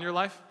have God in your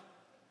life,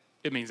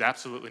 it means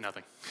absolutely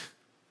nothing.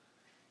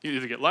 You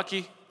either get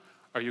lucky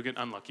or you get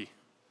unlucky.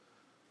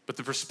 But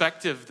the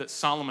perspective that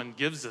Solomon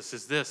gives us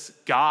is this: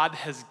 God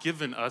has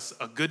given us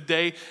a good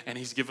day and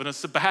he's given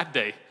us a bad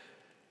day.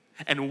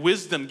 And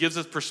wisdom gives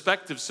us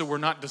perspective so we're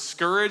not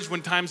discouraged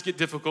when times get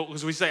difficult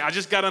because we say, I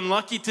just got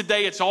unlucky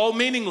today, it's all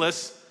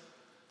meaningless.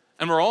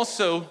 And we're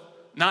also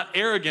not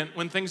arrogant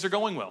when things are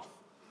going well.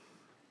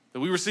 That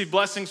we receive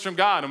blessings from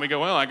God and we go,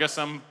 well, I guess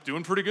I'm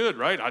doing pretty good,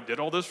 right? I did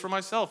all this for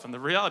myself. And the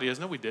reality is,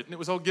 no, we didn't. It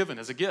was all given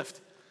as a gift.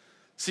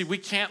 See, we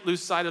can't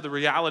lose sight of the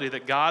reality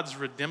that God's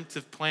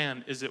redemptive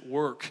plan is at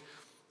work,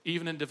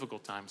 even in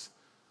difficult times.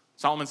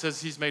 Solomon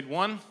says he's made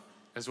one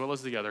as well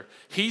as the other.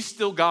 He's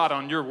still God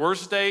on your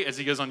worst day as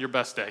he is on your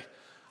best day.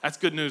 That's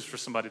good news for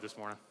somebody this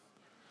morning.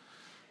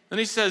 Then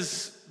he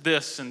says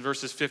this in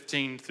verses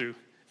 15 through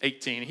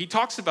 18. He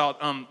talks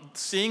about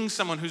seeing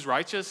someone who's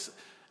righteous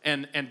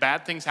and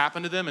bad things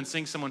happen to them, and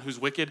seeing someone who's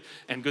wicked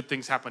and good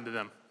things happen to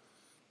them.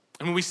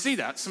 And when we see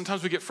that,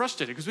 sometimes we get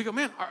frustrated because we go,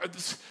 man,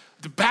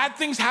 do bad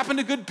things happen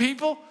to good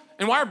people?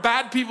 And why are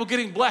bad people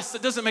getting blessed?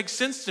 That doesn't make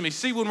sense to me.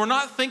 See, when we're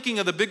not thinking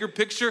of the bigger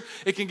picture,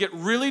 it can get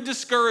really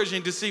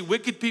discouraging to see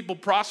wicked people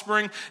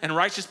prospering and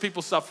righteous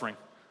people suffering.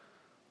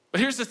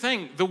 But here's the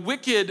thing: the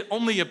wicked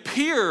only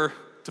appear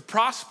to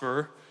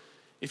prosper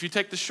if you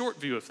take the short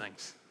view of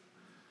things.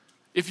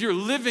 If you're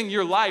living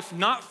your life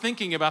not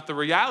thinking about the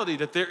reality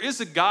that there is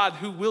a God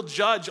who will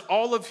judge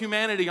all of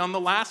humanity on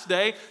the last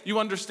day, you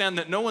understand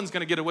that no one's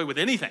going to get away with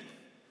anything.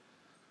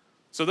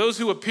 So those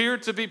who appear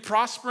to be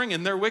prospering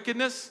in their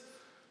wickedness,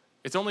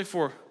 it's only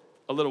for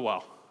a little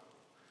while.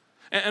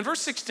 And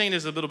verse 16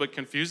 is a little bit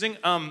confusing.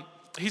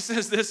 He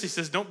says this, he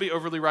says, don't be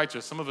overly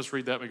righteous. Some of us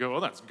read that and we go, oh,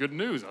 that's good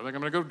news. I think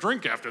I'm going to go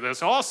drink after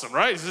this. Awesome,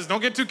 right? He says,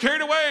 don't get too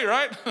carried away,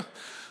 right?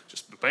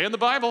 Just obey in the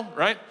Bible,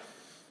 right?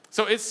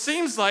 So it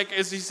seems like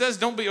as he says,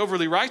 don't be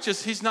overly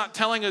righteous, he's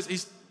telling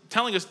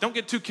us don't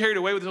get too carried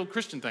away with the whole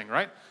Christian thing,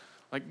 right?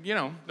 Like,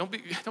 don't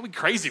be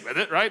crazy with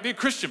it, right? Be a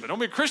Christian, but don't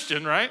be a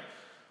Christian, right?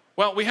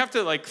 Well, we have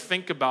to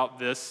think about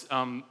this,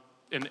 and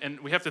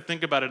we have to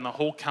think about it in the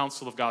whole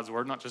counsel of God's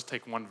word, not just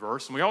take one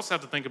verse. And we also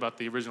have to think about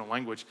the original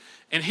language.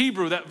 In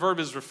Hebrew, that verb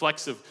is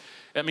reflexive.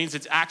 That means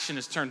its action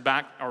is turned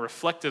back or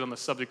reflected on the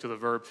subject of the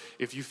verb.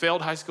 If you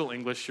failed high school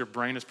English, your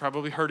brain is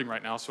probably hurting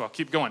right now, so I'll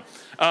keep going.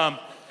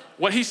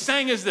 What he's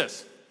saying is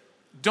this: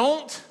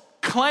 don't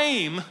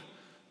claim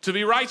to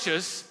be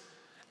righteous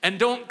and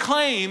don't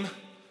claim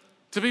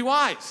to be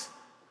wise.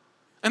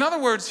 In other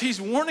words,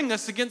 he's warning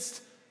us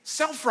against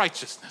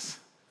self-righteousness.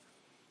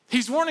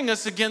 He's warning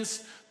us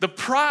against the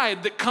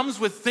pride that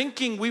comes with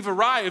thinking we've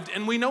arrived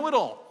and we know it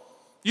all.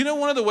 You know,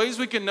 one of the ways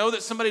we can know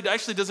that somebody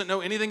actually doesn't know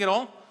anything at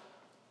all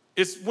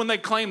is when they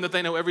claim that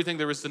they know everything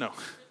there is to know.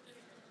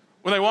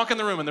 When they walk in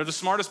the room and they're the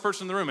smartest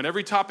person in the room, and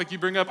every topic you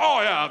bring up,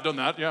 oh yeah, I've done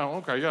that. Yeah,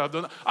 okay, yeah, I've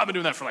done that. I've been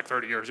doing that for like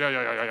 30 years.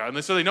 Yeah.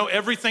 And so they know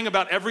everything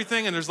about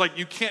everything, and there's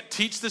you can't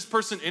teach this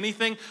person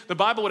anything. The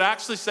Bible would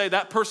actually say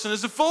that person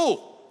is a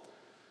fool.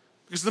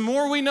 Because the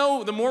more we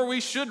know, the more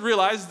we should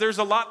realize there's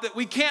a lot that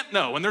we can't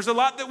know, and there's a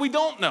lot that we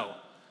don't know.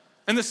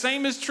 And the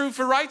same is true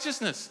for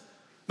righteousness.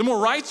 The more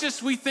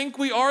righteous we think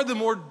we are, the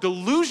more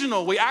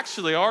delusional we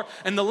actually are,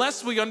 and the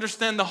less we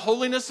understand the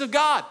holiness of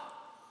God.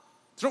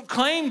 So don't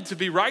claim to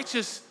be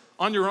righteous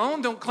on your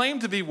own. Don't claim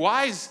to be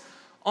wise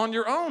on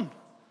your own.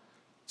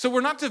 So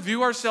we're not to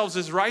view ourselves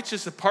as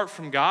righteous apart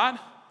from God,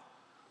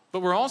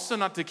 but we're also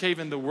not to cave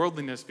into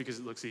worldliness because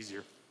it looks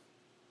easier.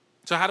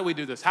 So how do we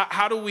do this?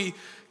 How do we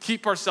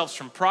keep ourselves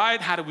from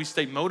pride? How do we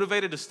stay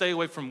motivated to stay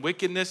away from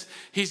wickedness?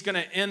 He's going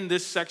to end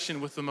this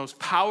section with the most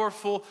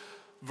powerful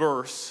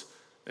verse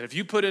that if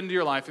you put into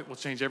your life, it will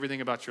change everything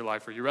about your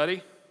life. Are you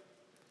ready?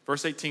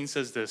 Verse 18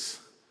 says this: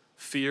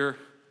 fear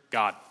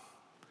God.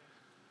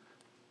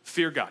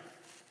 Fear God.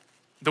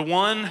 The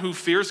one who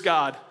fears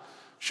God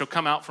shall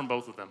come out from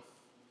both of them.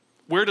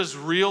 Where does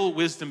real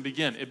wisdom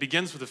begin? It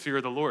begins with the fear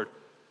of the Lord.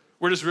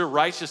 Where does real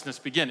righteousness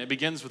begin? It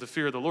begins with the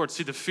fear of the Lord.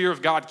 See, the fear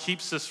of God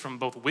keeps us from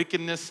both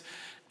wickedness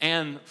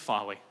and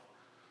folly.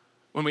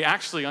 When we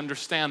actually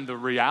understand the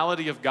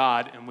reality of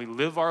God and we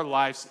live our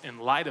lives in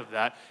light of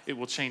that, it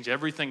will change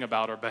everything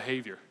about our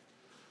behavior.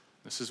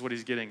 This is what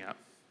he's getting at.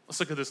 Let's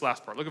look at this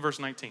last part. Look at verse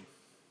 19.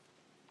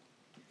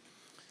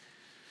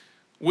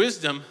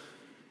 Wisdom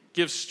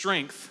gives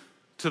strength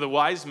to the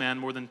wise man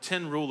more than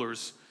 10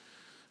 rulers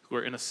who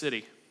are in a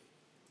city.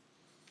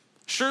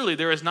 Surely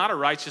there is not a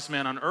righteous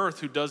man on earth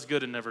who does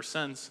good and never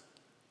sins.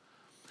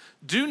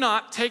 Do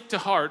not take to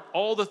heart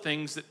all the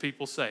things that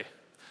people say.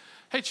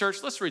 Hey,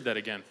 church, let's read that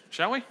again,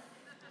 shall we?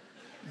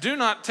 Do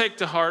not take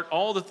to heart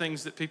all the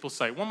things that people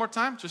say. One more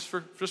time, just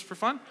for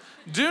fun.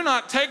 Do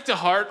not take to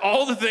heart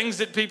all the things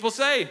that people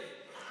say,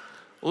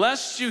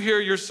 lest you hear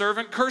your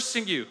servant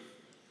cursing you.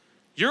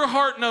 Your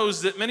heart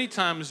knows that many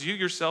times you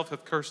yourself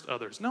have cursed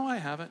others. No, I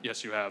haven't.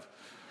 Yes, you have.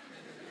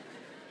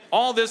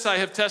 All this I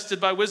have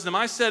tested by wisdom.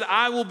 I said,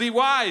 I will be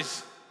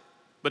wise,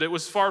 but it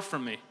was far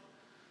from me.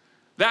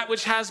 That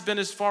which has been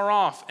is far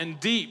off and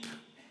deep,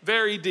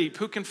 very deep.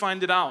 Who can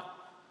find it out?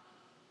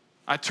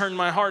 I turned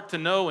my heart to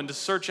know and to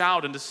search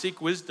out and to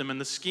seek wisdom and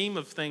the scheme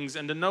of things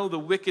and to know the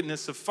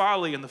wickedness of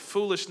folly and the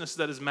foolishness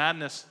that is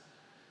madness.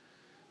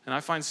 And I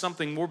find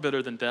something more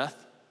bitter than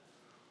death,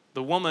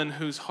 the woman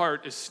whose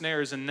heart is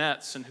snares and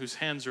nets and whose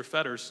hands are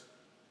fetters.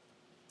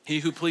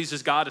 He who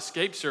pleases God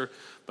escapes her,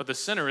 but the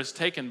sinner is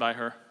taken by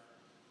her.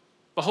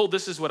 Behold,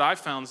 this is what I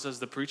found, says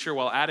the preacher,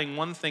 while adding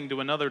one thing to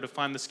another to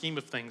find the scheme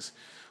of things,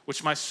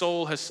 which my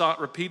soul has sought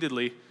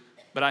repeatedly,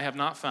 but I have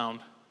not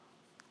found.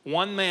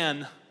 One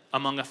man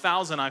among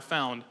 1,000 I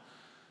found,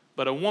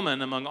 but a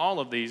woman among all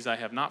of these I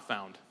have not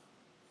found.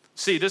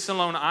 See, this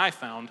alone I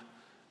found,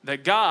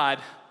 that God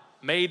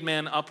made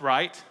men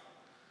upright,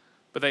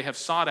 but they have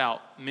sought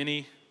out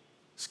many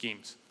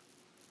schemes.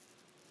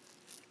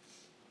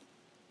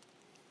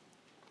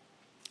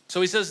 So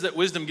he says that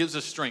wisdom gives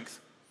us strength.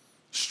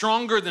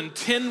 Stronger than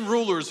 10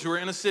 rulers who are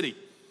in a city.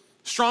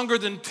 Stronger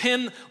than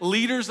 10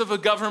 leaders of a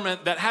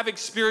government that have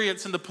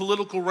experience in the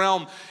political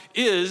realm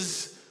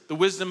is the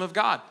wisdom of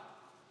God.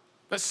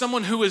 That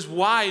someone who is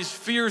wise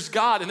fears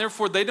God, and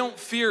therefore they don't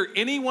fear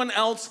anyone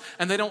else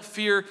and they don't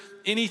fear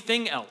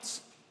anything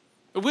else.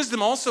 But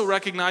wisdom also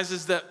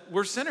recognizes that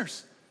we're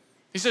sinners.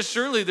 He says,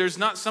 surely there's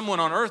not someone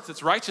on earth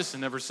that's righteous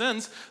and never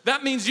sins.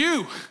 That means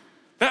you.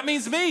 That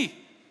means me.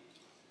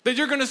 That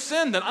you're going to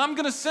sin, that I'm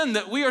going to sin,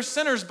 that we are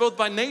sinners both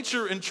by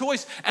nature and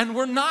choice, and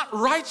we're not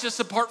righteous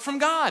apart from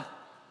God.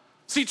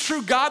 See,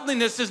 true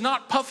godliness is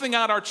not puffing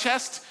out our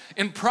chest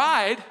in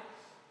pride.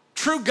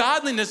 True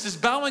godliness is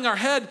bowing our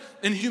head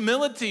in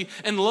humility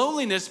and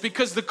lowliness,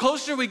 because the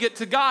closer we get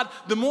to God,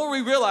 the more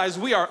we realize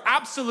we are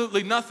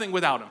absolutely nothing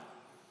without Him.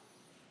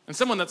 And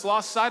someone that's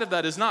lost sight of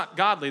that is not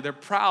godly. They're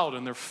proud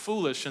and they're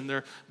foolish and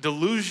they're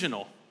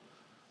delusional.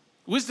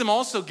 Wisdom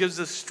also gives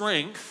us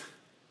strength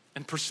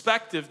and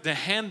perspective to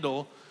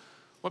handle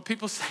what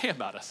people say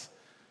about us.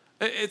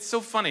 It's so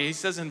funny. He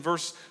says in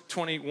verse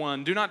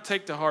 21, do not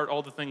take to heart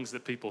all the things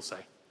that people say.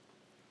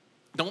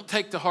 Don't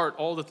take to heart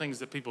all the things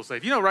that people say.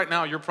 You know, right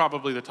now you're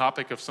probably the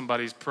topic of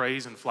somebody's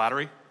praise and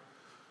flattery.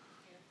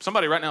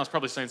 Somebody right now is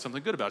probably saying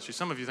something good about you.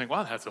 Some of you think,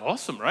 wow, that's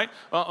awesome, right?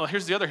 Well,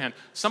 here's the other hand.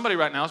 Somebody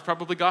right now is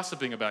probably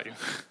gossiping about you.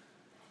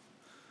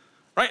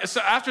 Right?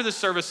 So after this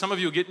service, some of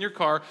you will get in your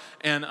car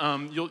and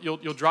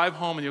you'll drive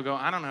home and you'll go,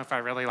 I don't know if I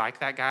really like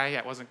that guy.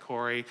 That wasn't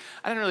Corey.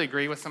 I didn't really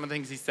agree with some of the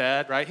things he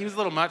said, right? He was a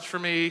little much for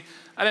me.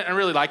 I didn't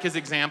really like his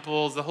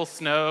examples, the whole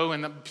snow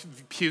and the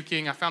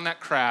puking. I found that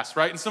crass,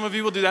 right? And some of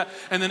you will do that.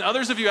 And then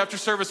others of you after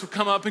service will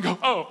come up and go,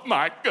 oh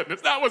my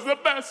goodness, that was the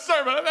best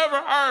sermon I've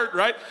ever heard,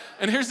 right?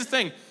 And here's the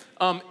thing.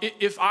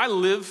 If I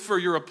live for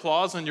your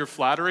applause and your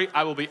flattery,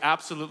 I will be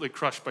absolutely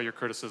crushed by your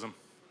criticism.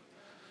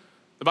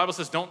 The Bible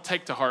says don't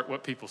take to heart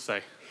what people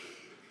say,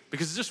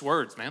 because it's just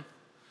words, man.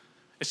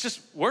 It's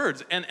just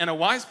words. And a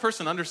wise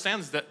person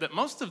understands that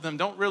most of them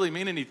don't really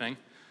mean anything.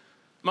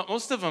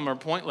 Most of them are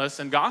pointless,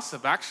 and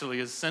gossip actually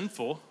is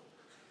sinful.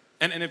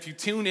 And if you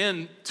tune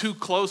in too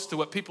close to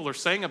what people are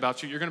saying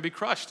about you, you're going to be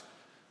crushed.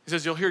 He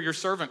says you'll hear your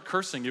servant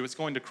cursing you. It's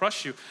going to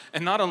crush you.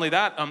 And not only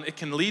that, it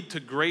can lead to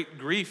great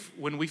grief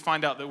when we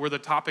find out that we're the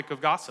topic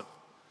of gossip.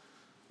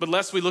 But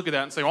lest we look at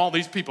that and say, all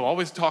these people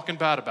always talking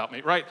bad about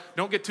me, right?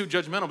 Don't get too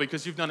judgmental,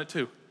 because you've done it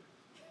too.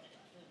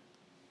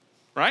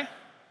 Right?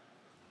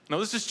 No,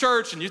 this is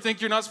church and you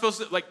think you're not supposed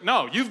to,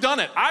 no, you've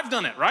done it. I've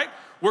done it, right?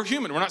 We're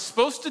human. We're not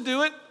supposed to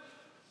do it,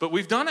 but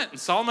we've done it. And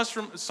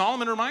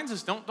Solomon reminds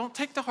us, don't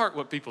take to heart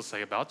what people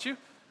say about you.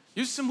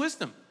 Use some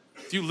wisdom.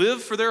 If you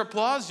live for their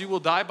applause, you will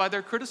die by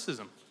their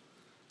criticism.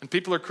 And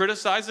people are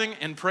criticizing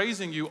and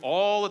praising you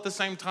all at the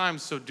same time,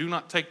 so do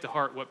not take to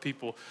heart what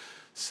people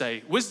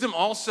say. Wisdom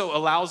also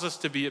allows us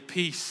to be at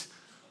peace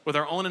with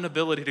our own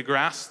inability to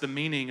grasp the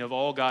meaning of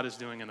all God is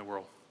doing in the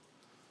world.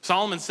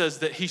 Solomon says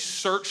that he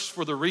searched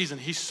for the reason.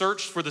 He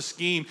searched for the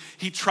scheme.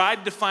 He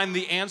tried to find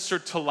the answer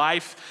to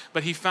life,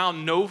 but he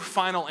found no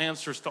final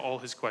answers to all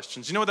his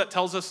questions. You know what that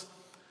tells us?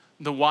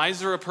 The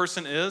wiser a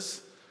person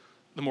is,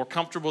 the more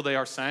comfortable they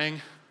are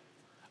saying,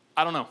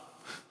 I don't know.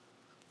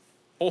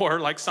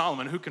 Or like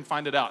Solomon, who can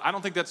find it out? I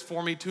don't think that's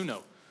for me to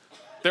know.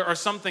 There are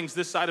some things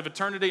this side of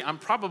eternity I'm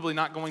probably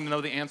not going to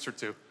know the answer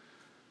to.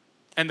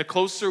 And the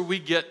closer we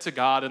get to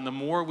God and the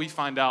more we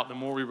find out, the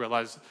more we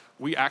realize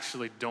we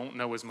actually don't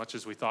know as much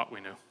as we thought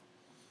we knew.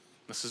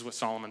 This is what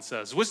Solomon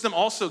says. Wisdom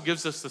also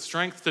gives us the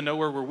strength to know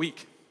where we're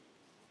weak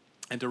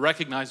and to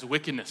recognize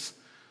wickedness.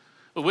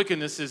 But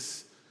wickedness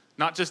is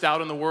not just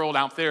out in the world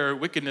out there.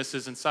 Wickedness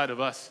is inside of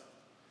us.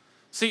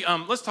 See,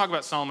 let's talk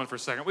about Solomon for a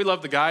second. We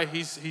love the guy.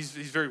 He's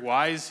very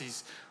wise.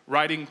 He's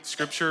writing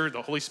scripture.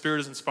 The Holy Spirit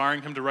is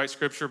inspiring him to write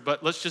scripture.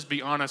 But let's just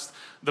be honest.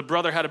 The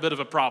brother had a bit of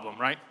a problem,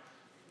 right?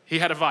 He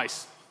had a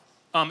vice.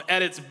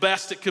 At its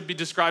best, it could be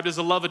described as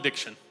a love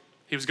addiction.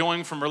 He was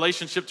going from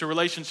relationship to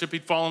relationship.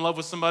 He'd fall in love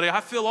with somebody.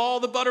 I feel all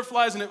the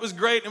butterflies, and it was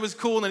great, and it was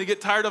cool. And then he'd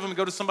get tired of them and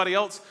go to somebody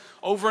else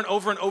over and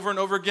over and over and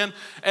over again.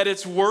 At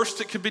its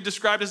worst, it could be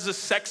described as a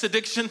sex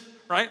addiction,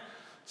 right?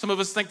 Some of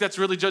us think that's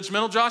really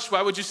judgmental. Josh,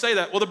 why would you say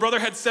that? Well, the brother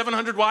had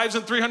 700 wives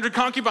and 300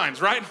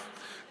 concubines, right?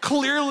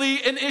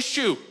 Clearly an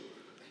issue.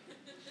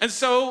 And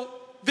so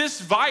this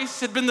vice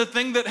had been the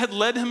thing that had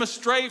led him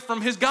astray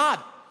from his God.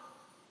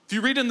 If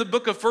you read in the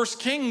book of 1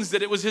 Kings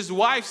that it was his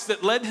wives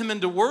that led him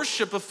into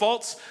worship of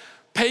false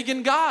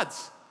pagan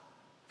gods.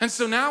 And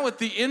so now at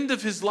the end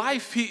of his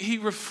life, he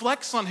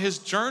reflects on his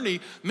journey.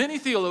 Many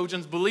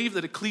theologians believe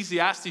that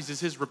Ecclesiastes is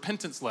his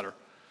repentance letter.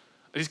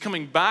 He's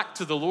coming back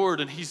to the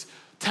Lord and he's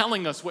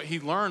telling us what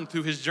he learned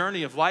through his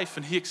journey of life.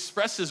 And he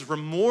expresses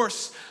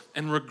remorse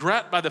and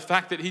regret by the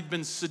fact that he'd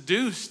been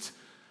seduced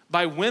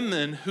by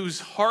women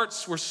whose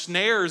hearts were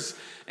snares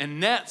and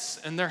nets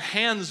and their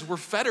hands were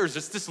fetters.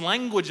 It's this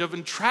language of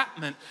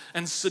entrapment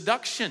and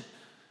seduction.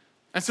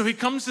 And so he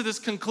comes to this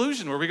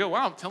conclusion where we go,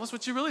 wow, tell us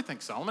what you really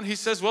think, Solomon. He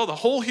says, well, the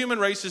whole human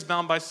race is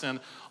bound by sin.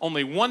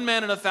 Only one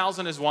man in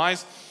 1,000 is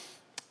wise,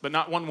 but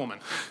not one woman.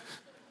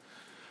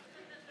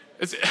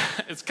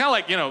 It's kind of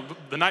like,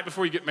 the night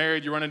before you get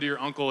married, you run into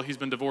your uncle. He's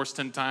been divorced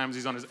 10 times.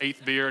 He's on his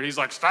 8th beer. And he's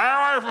like, stay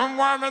away from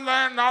women,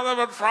 they're nothing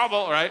but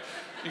trouble, right?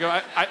 You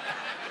go,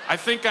 I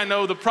think I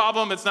know the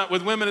problem. It's not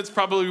with women, it's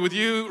probably with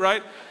you,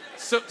 right?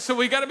 So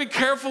we got to be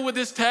careful with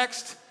this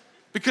text.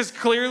 Because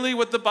clearly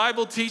what the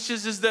Bible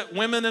teaches is that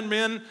women and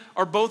men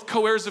are both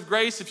co-heirs of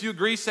grace. If you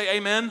agree, say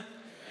amen. Amen.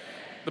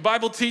 The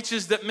Bible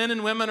teaches that men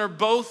and women are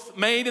both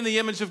made in the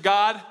image of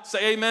God.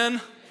 Say amen.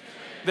 Amen.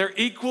 They're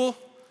equal.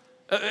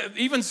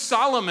 Even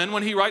Solomon,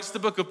 when he writes the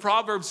book of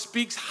Proverbs,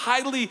 speaks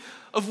highly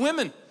of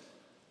women. Have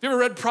you ever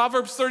read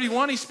Proverbs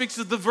 31? He speaks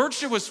of the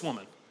virtuous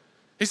woman.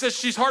 He says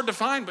she's hard to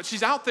find, but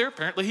she's out there.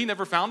 Apparently he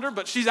never found her,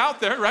 but she's out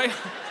there, right?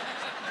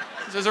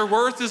 He says her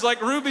worth is like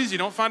rubies. You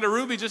don't find a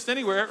ruby just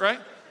anywhere, right?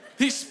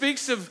 He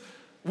speaks of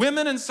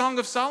women in Song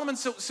of Solomon.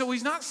 So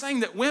he's not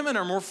saying that women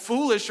are more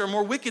foolish or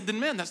more wicked than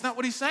men. That's not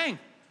what he's saying.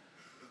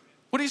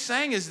 What he's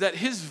saying is that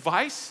his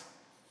vice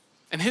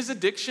and his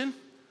addiction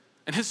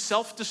and his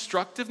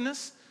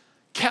self-destructiveness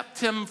kept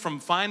him from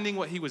finding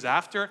what he was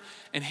after,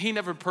 and he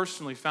never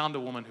personally found a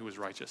woman who was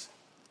righteous.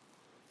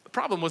 The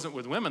problem wasn't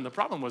with women. The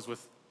problem was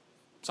with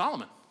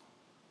Solomon.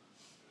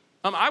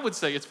 I would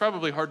say it's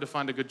probably hard to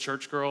find a good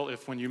church girl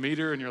if when you meet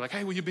her and you're like,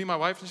 hey, will you be my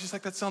wife? And she's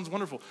like, that sounds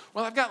wonderful.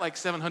 Well, I've got like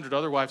 700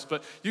 other wives,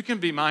 but you can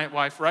be my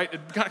wife, right?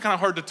 It's kind of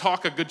hard to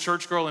talk a good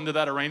church girl into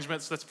that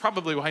arrangement, so that's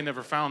probably why I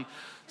never found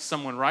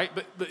someone right.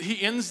 But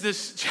he ends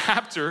this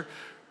chapter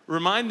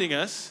reminding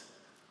us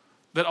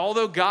that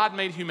although God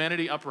made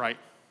humanity upright,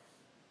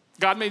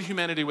 God made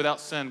humanity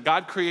without sin,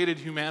 God created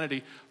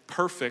humanity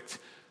perfect,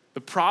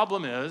 the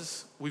problem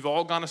is we've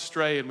all gone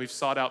astray and we've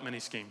sought out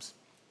many schemes.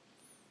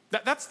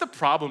 That's the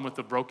problem with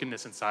the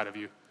brokenness inside of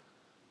you.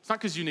 It's not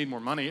because you need more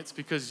money. It's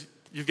because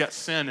you've got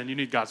sin and you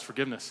need God's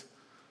forgiveness.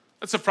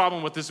 That's the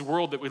problem with this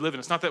world that we live in.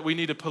 It's not that we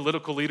need a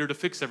political leader to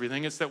fix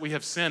everything. It's that we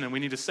have sin and we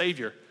need a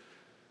savior.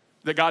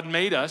 That God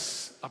made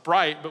us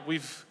upright, but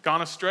we've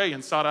gone astray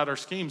and sought out our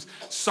schemes.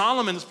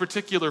 Solomon's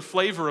particular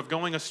flavor of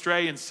going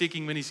astray and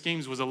seeking many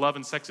schemes was a love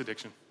and sex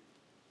addiction.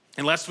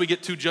 Unless we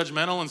get too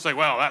judgmental and say,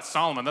 well, that's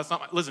Solomon. That's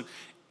not listen,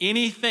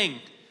 anything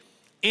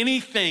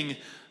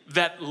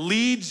that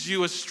leads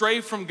you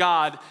astray from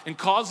God and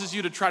causes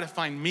you to try to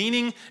find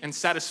meaning and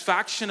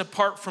satisfaction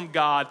apart from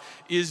God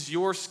is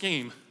your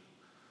scheme.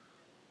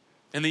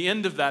 And the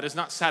end of that is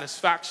not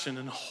satisfaction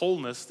and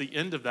wholeness. The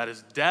end of that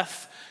is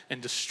death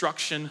and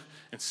destruction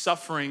and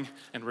suffering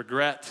and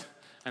regret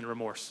and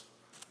remorse.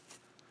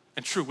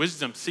 And true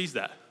wisdom sees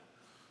that.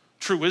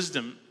 True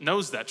wisdom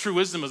knows that. True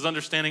wisdom is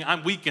understanding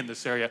I'm weak in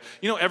this area.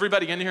 You know,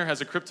 everybody in here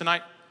has a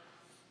kryptonite.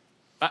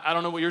 I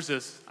don't know what yours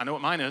is. I know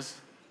what mine is.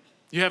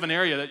 You have an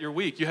area that you're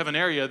weak. You have an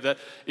area that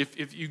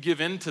if you give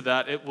in to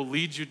that, it will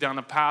lead you down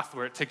a path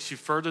where it takes you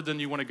further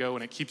than you want to go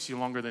and it keeps you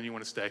longer than you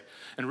want to stay.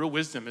 And real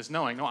wisdom is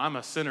knowing, no, I'm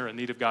a sinner in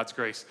need of God's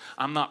grace.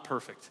 I'm not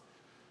perfect.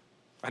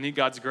 I need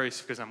God's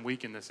grace because I'm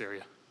weak in this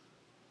area.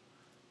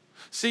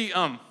 See,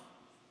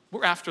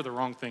 we're after the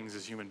wrong things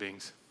as human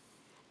beings.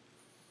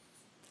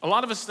 A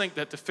lot of us think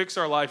that to fix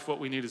our life, what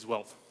we need is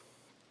wealth.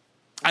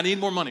 I need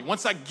more money.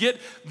 Once I get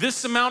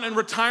this amount in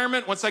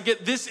retirement, once I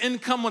get this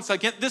income, once I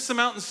get this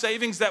amount in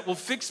savings, that will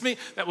fix me,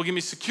 that will give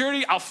me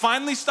security. I'll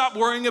finally stop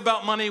worrying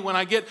about money when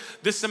I get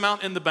this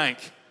amount in the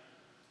bank.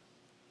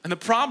 And the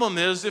problem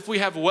is, if we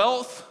have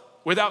wealth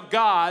without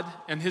God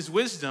and his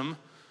wisdom,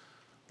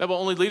 that will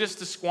only lead us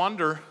to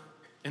squander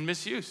and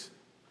misuse.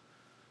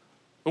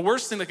 The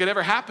worst thing that could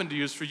ever happen to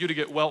you is for you to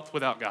get wealth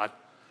without God.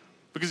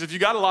 Because if you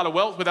got a lot of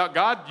wealth without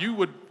God, you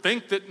would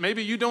think that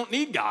maybe you don't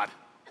need God.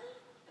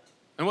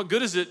 And what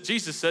good is it,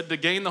 Jesus said, to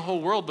gain the whole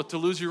world but to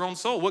lose your own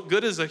soul? What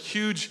good is a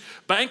huge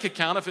bank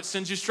account if it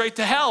sends you straight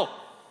to hell?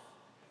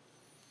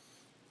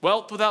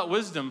 Wealth without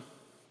wisdom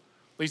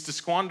leads to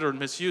squander and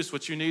misuse.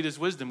 What you need is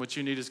wisdom. What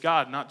you need is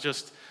God, not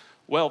just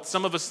wealth.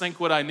 Some of us think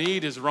what I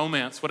need is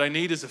romance. What I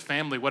need is a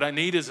family. What I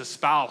need is a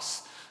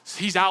spouse.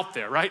 He's out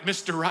there, right?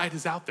 Mr. Right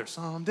is out there.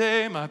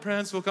 Someday my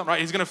prince will come,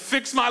 right? He's going to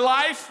fix my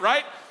life,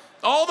 right?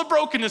 All the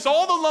brokenness,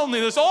 all the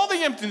loneliness, all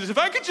the emptiness. If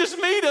I could just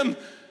meet him.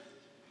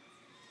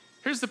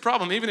 Here's the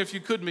problem. Even if you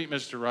could meet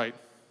Mr. Right,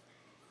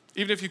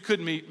 even if you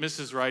could meet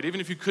Mrs. Right, even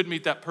if you could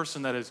meet that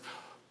person that is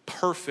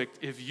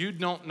perfect, if you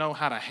don't know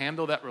how to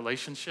handle that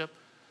relationship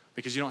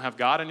because you don't have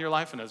God in your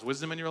life and has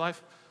wisdom in your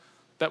life,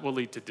 that will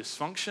lead to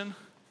dysfunction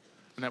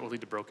and that will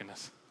lead to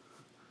brokenness.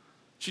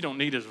 What you don't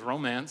need is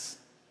romance.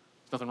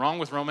 There's nothing wrong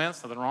with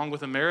romance, nothing wrong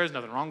with a marriage,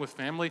 nothing wrong with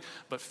family,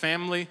 but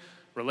family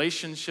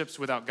relationships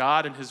without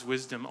God and his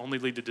wisdom only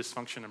lead to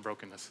dysfunction and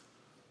brokenness.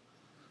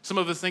 Some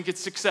of us think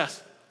it's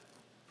success.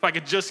 If I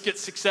could just get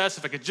success,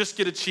 if I could just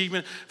get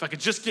achievement, if I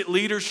could just get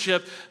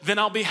leadership, then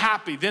I'll be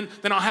happy. Then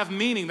I'll have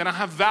meaning, then I'll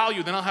have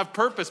value, then I'll have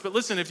purpose. But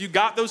listen, if you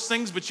got those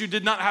things, but you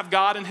did not have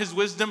God and his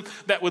wisdom,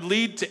 that would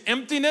lead to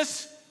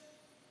emptiness.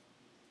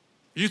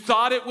 You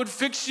thought it would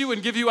fix you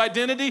and give you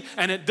identity,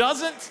 and it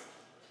doesn't.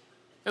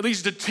 It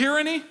leads to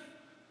tyranny,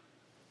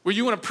 where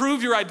you want to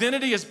prove your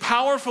identity as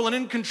powerful and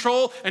in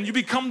control, and you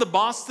become the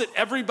boss that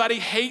everybody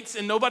hates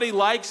and nobody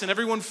likes and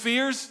everyone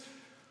fears.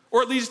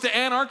 Or it leads to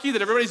anarchy,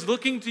 that everybody's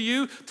looking to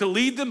you to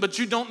lead them, but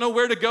you don't know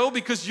where to go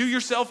because you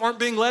yourself aren't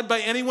being led by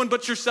anyone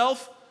but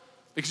yourself,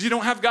 because you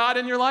don't have God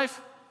in your life.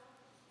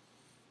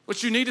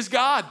 What you need is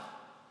God.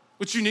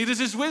 What you need is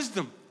his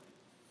wisdom.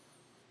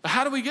 But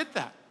how do we get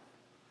that?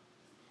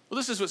 Well,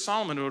 this is what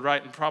Solomon would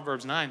write in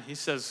Proverbs 9. He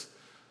says,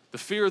 the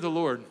fear of the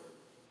Lord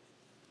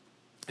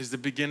is the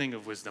beginning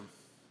of wisdom,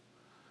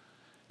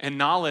 and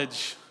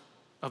knowledge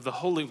of the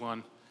Holy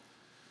One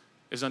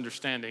is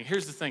understanding.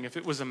 Here's the thing, if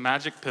it was a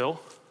magic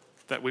pill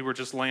that we were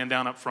just laying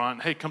down up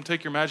front, hey, come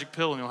take your magic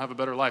pill and you'll have a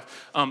better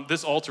life,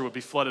 this altar would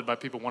be flooded by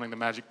people wanting the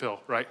magic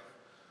pill, right?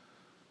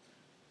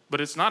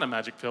 But it's not a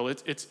magic pill.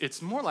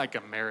 It's more like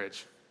a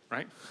marriage,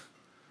 right?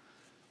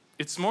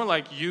 It's more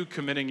like you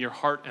committing your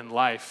heart and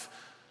life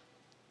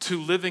to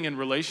living in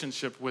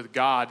relationship with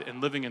God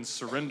and living in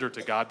surrender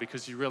to God,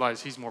 because you realize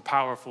he's more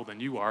powerful than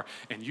you are,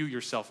 and you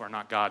yourself are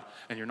not God,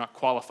 and you're not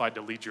qualified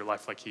to lead your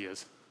life like he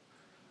is.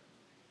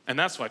 And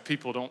that's why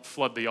people don't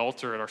flood the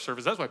altar at our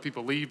service. That's why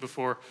people leave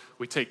before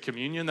we take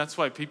communion. That's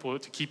why people,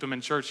 to keep them in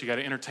church, you got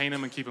to entertain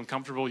them and keep them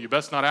comfortable. You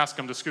best not ask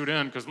them to scoot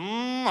in, because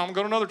I'm going to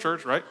go to another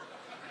church, right?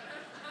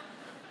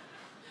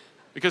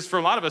 Because for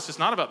a lot of us, it's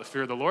not about the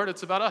fear of the Lord.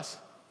 It's about us.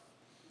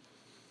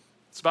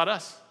 It's about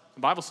us.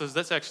 The Bible says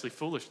that's actually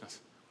foolishness.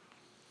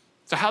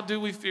 So how do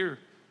we fear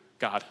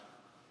God?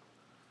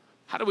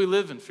 How do we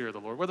live in fear of the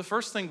Lord? Well, the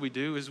first thing we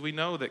do is we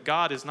know that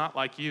God is not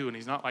like you and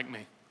he's not like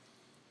me.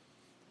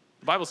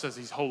 The Bible says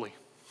he's holy.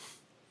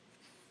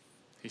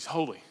 He's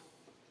holy.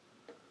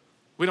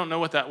 We don't know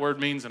what that word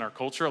means in our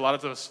culture. A lot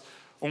of us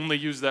only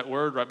use that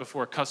word right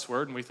before a cuss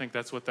word, and we think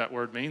that's what that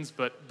word means.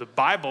 But the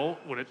Bible,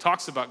 when it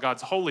talks about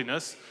God's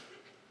holiness,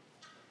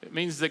 it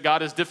means that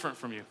God is different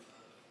from you.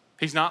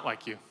 He's not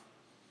like you.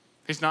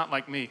 He's not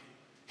like me.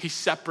 He's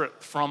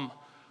separate from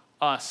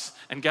us.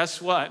 And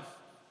guess what?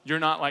 You're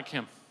not like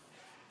him.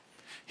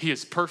 He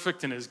is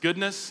perfect in his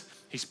goodness.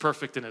 He's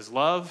perfect in his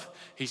love.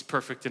 He's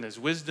perfect in his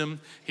wisdom.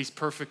 He's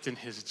perfect in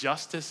his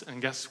justice.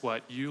 And guess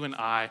what? You and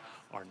I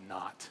are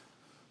not.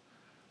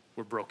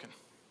 We're broken.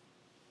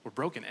 We're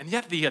broken. And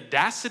yet the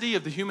audacity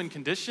of the human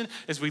condition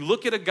is we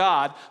look at a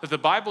God that the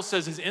Bible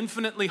says is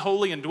infinitely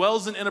holy and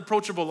dwells in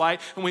inapproachable light,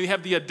 and we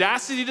have the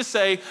audacity to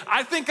say,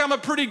 I think I'm a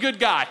pretty good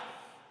guy.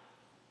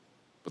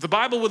 But the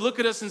Bible would look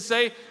at us and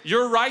say,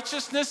 your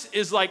righteousness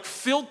is like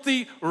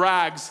filthy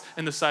rags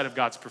in the sight of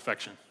God's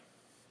perfection.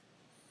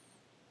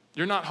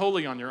 You're not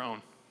holy on your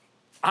own.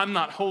 I'm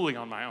not holy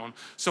on my own.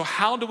 So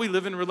how do we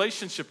live in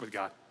relationship with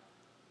God?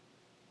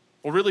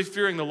 Well, really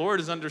fearing the Lord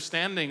is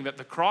understanding that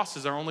the cross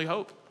is our only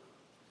hope.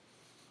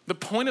 The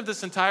point of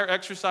this entire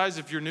exercise,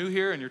 if you're new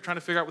here and you're trying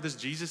to figure out what this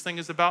Jesus thing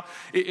is about,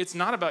 it's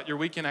not about your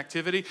weekend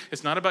activity,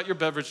 it's not about your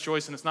beverage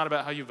choice, and it's not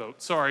about how you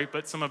vote. Sorry,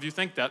 but some of you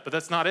think that, but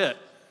that's not it.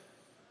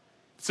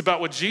 It's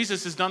about what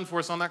Jesus has done for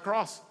us on that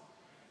cross.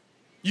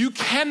 You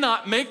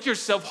cannot make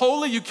yourself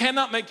holy. You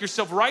cannot make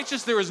yourself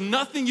righteous. There is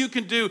nothing you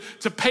can do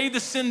to pay the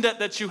sin debt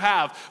that you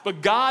have.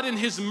 But God in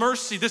his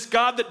mercy, this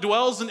God that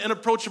dwells in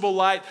inapproachable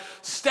light,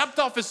 stepped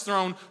off his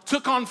throne,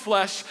 took on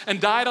flesh,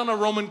 and died on a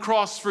Roman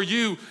cross for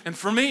you and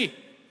for me.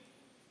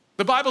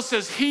 The Bible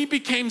says he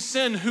became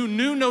sin who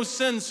knew no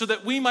sin so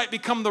that we might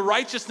become the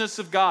righteousness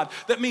of God.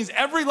 That means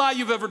every lie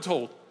you've ever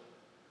told.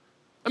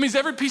 That means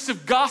every piece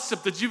of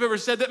gossip that you've ever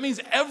said. That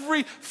means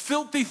every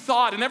filthy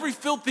thought and every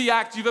filthy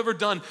act you've ever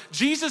done.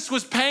 Jesus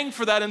was paying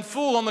for that in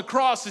full on the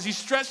cross as he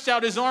stretched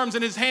out his arms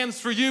and his hands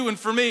for you and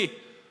for me.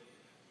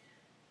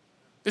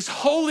 This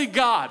holy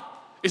God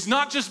is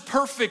not just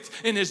perfect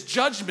in his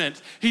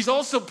judgment, he's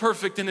also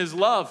perfect in his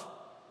love.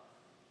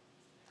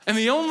 And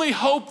the only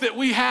hope that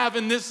we have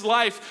in this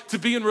life to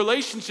be in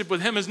relationship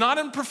with him is not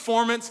in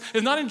performance,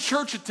 it's not in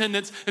church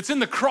attendance, it's in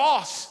the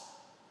cross.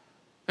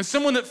 And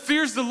someone that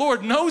fears the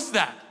Lord knows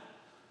that.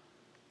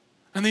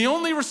 And the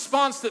only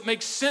response that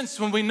makes sense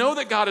when we know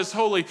that God is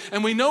holy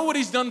and we know what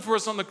he's done for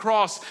us on the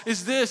cross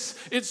is this: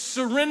 it's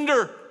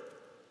surrender.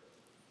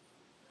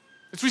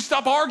 It's we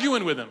stop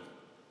arguing with him.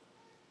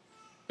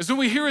 It's when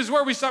we hear his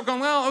word, we stop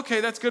going, well,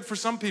 okay, that's good for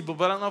some people,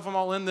 but I don't know if I'm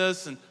all in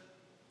this. And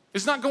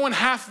it's not going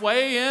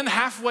halfway in,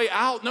 halfway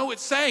out. No,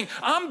 it's saying,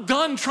 I'm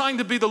done trying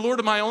to be the Lord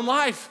of my own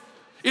life.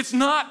 It's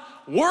not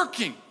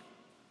working.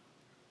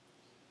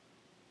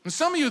 And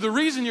some of you, the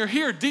reason you're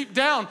here deep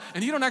down,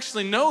 and you don't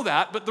actually know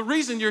that, but the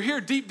reason you're here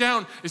deep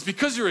down is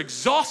because you're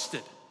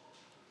exhausted.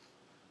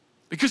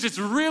 Because it's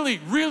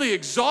really, really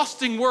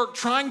exhausting work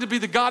trying to be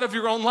the God of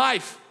your own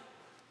life.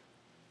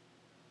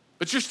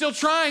 But you're still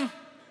trying,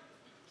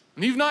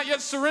 and you've not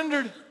yet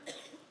surrendered.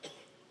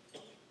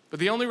 But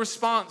the only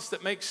response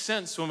that makes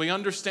sense when we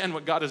understand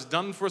what God has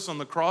done for us on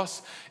the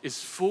cross is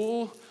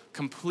full,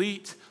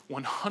 complete,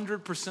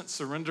 100%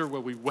 surrender, where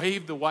we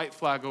wave the white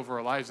flag over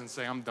our lives and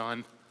say, I'm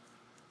done.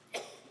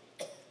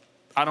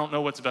 I don't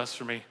know what's best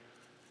for me.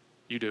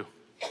 You do.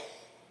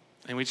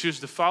 And we choose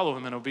to follow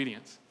him in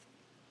obedience.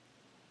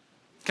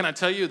 Can I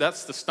tell you,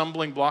 that's the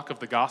stumbling block of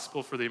the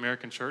gospel for the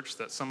American church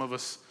that some of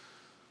us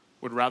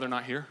would rather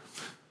not hear.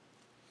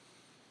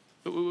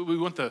 We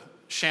want the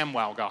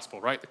ShamWow gospel,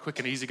 right? The quick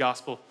and easy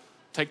gospel.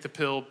 Take the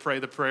pill, pray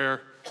the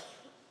prayer,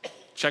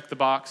 check the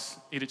box,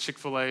 eat at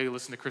Chick-fil-A,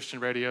 listen to Christian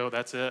radio,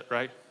 that's it,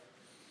 right?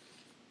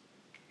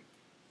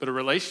 But a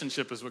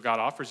relationship is what God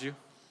offers you.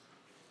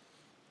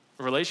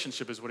 A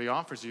relationship is what he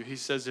offers you. He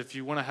says, if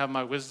you want to have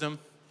my wisdom,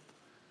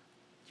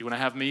 you want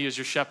to have me as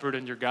your shepherd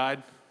and your guide,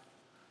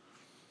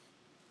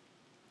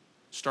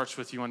 it starts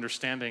with you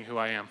understanding who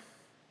I am.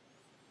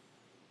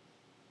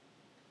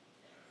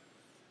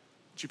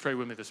 Would you pray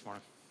with me this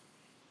morning?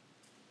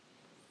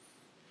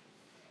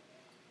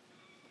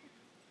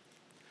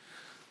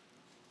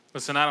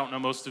 Listen, I don't know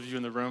most of you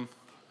in the room.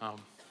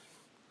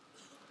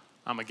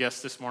 I'm a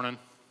guest this morning.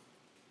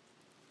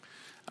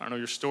 I don't know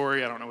your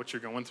story. I don't know what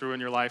you're going through in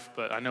your life,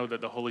 but I know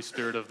that the Holy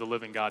Spirit of the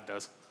living God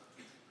does.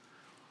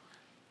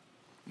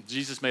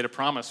 Jesus made a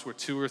promise where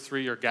 2 or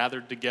 3 are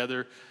gathered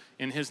together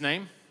in his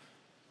name,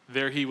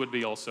 there he would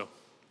be also.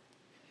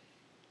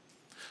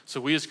 So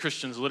we as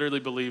Christians literally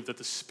believe that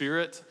the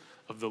Spirit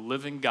of the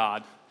living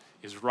God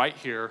is right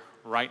here,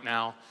 right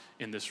now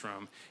in this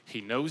room.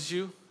 He knows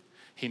you.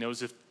 He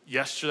knows if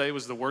yesterday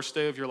was the worst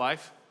day of your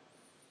life.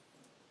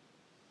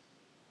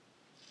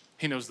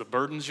 He knows the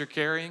burdens you're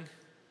carrying.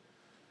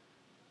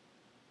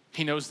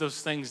 He knows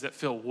those things that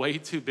feel way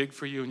too big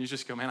for you and you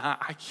just go, man,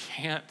 I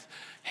can't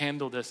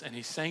handle this. And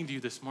he's saying to you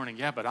this morning,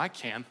 yeah, but I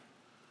can.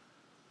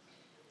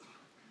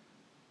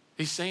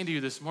 He's saying to you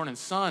this morning,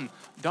 son,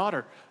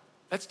 daughter,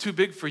 that's too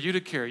big for you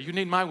to carry. You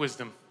need my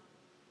wisdom.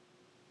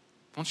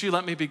 Won't you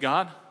let me be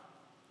God?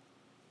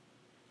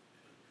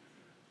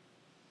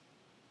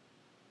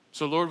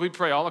 So Lord, we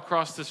pray all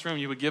across this room,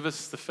 you would give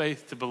us the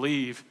faith to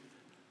believe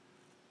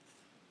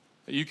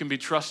that you can be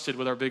trusted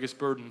with our biggest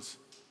burdens.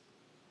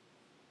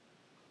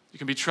 You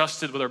can be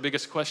trusted with our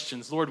biggest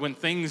questions. Lord, when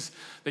things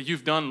that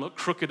you've done look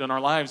crooked in our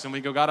lives and we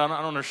go, God, I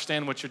don't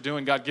understand what you're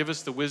doing. God, give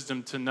us the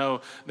wisdom to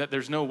know that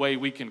there's no way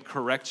we can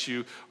correct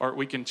you or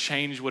we can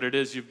change what it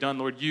is you've done.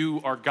 Lord, you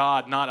are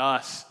God, not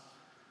us.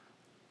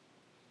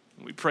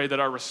 We pray that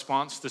our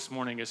response this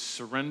morning is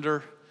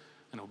surrender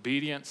and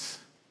obedience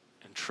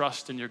and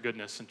trust in your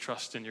goodness and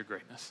trust in your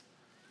greatness.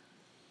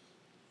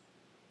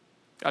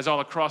 Guys,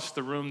 all across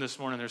the room this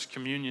morning, there's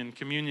communion.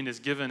 Communion is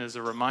given as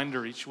a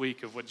reminder each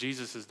week of what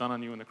Jesus has done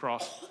on you on the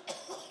cross.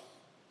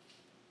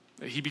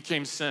 That he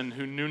became sin,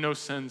 who knew no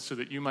sin, so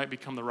that you might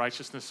become the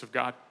righteousness of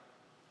God.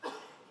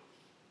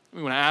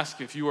 We want to ask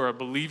if you are a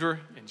believer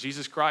in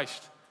Jesus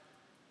Christ,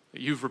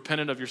 that you've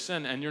repented of your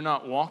sin and you're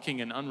not walking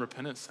in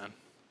unrepentant sin.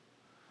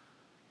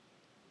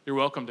 You're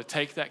welcome to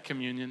take that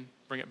communion,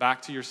 bring it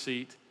back to your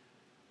seat,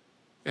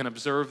 and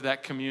observe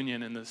that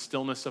communion in the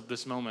stillness of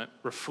this moment,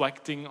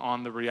 reflecting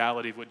on the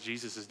reality of what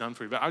Jesus has done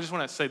for you. But I just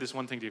want to say this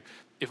one thing to you.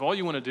 If all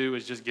you want to do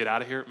is just get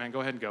out of here, man,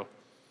 go ahead and go.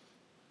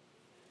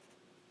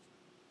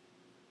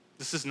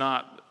 This is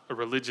not a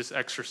religious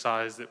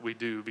exercise that we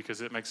do because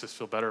it makes us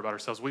feel better about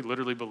ourselves. We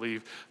literally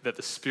believe that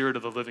the Spirit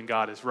of the living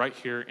God is right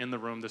here in the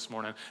room this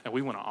morning, and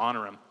we want to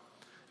honor him.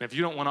 And if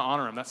you don't want to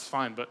honor him, that's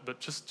fine, but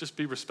just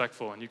be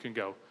respectful and you can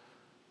go.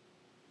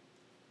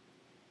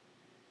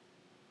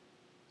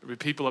 There'll be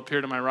people up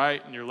here to my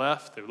right and your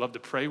left. They would love to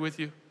pray with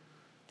you.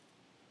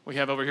 We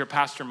have over here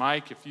Pastor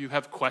Mike. If you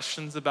have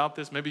questions about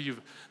this, maybe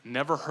you've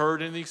never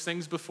heard any of these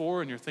things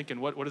before and you're thinking,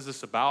 what is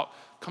this about?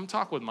 Come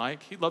talk with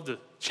Mike. He'd love to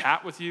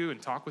chat with you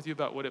and talk with you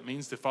about what it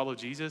means to follow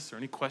Jesus or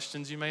any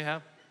questions you may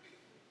have.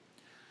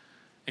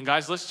 And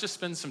guys, let's just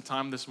spend some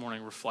time this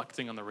morning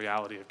reflecting on the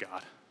reality of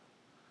God.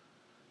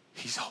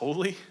 He's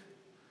holy.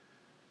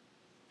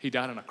 He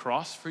died on a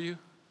cross for you.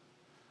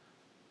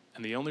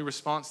 And the only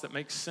response that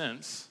makes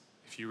sense,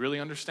 if you really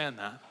understand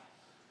that,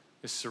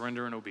 is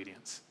surrender and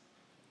obedience.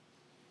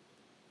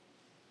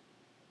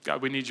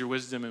 God, we need your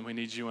wisdom and we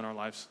need you in our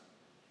lives.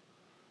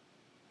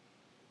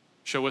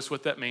 Show us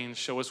what that means.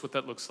 Show us what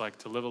that looks like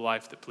to live a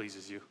life that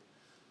pleases you.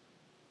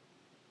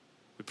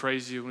 We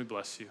praise you and we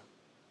bless you.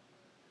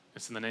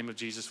 It's in the name of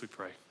Jesus we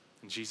pray.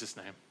 In Jesus'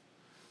 name,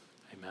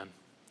 amen.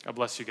 God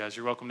bless you guys.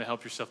 You're welcome to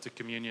help yourself to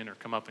communion or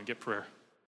come up and get prayer.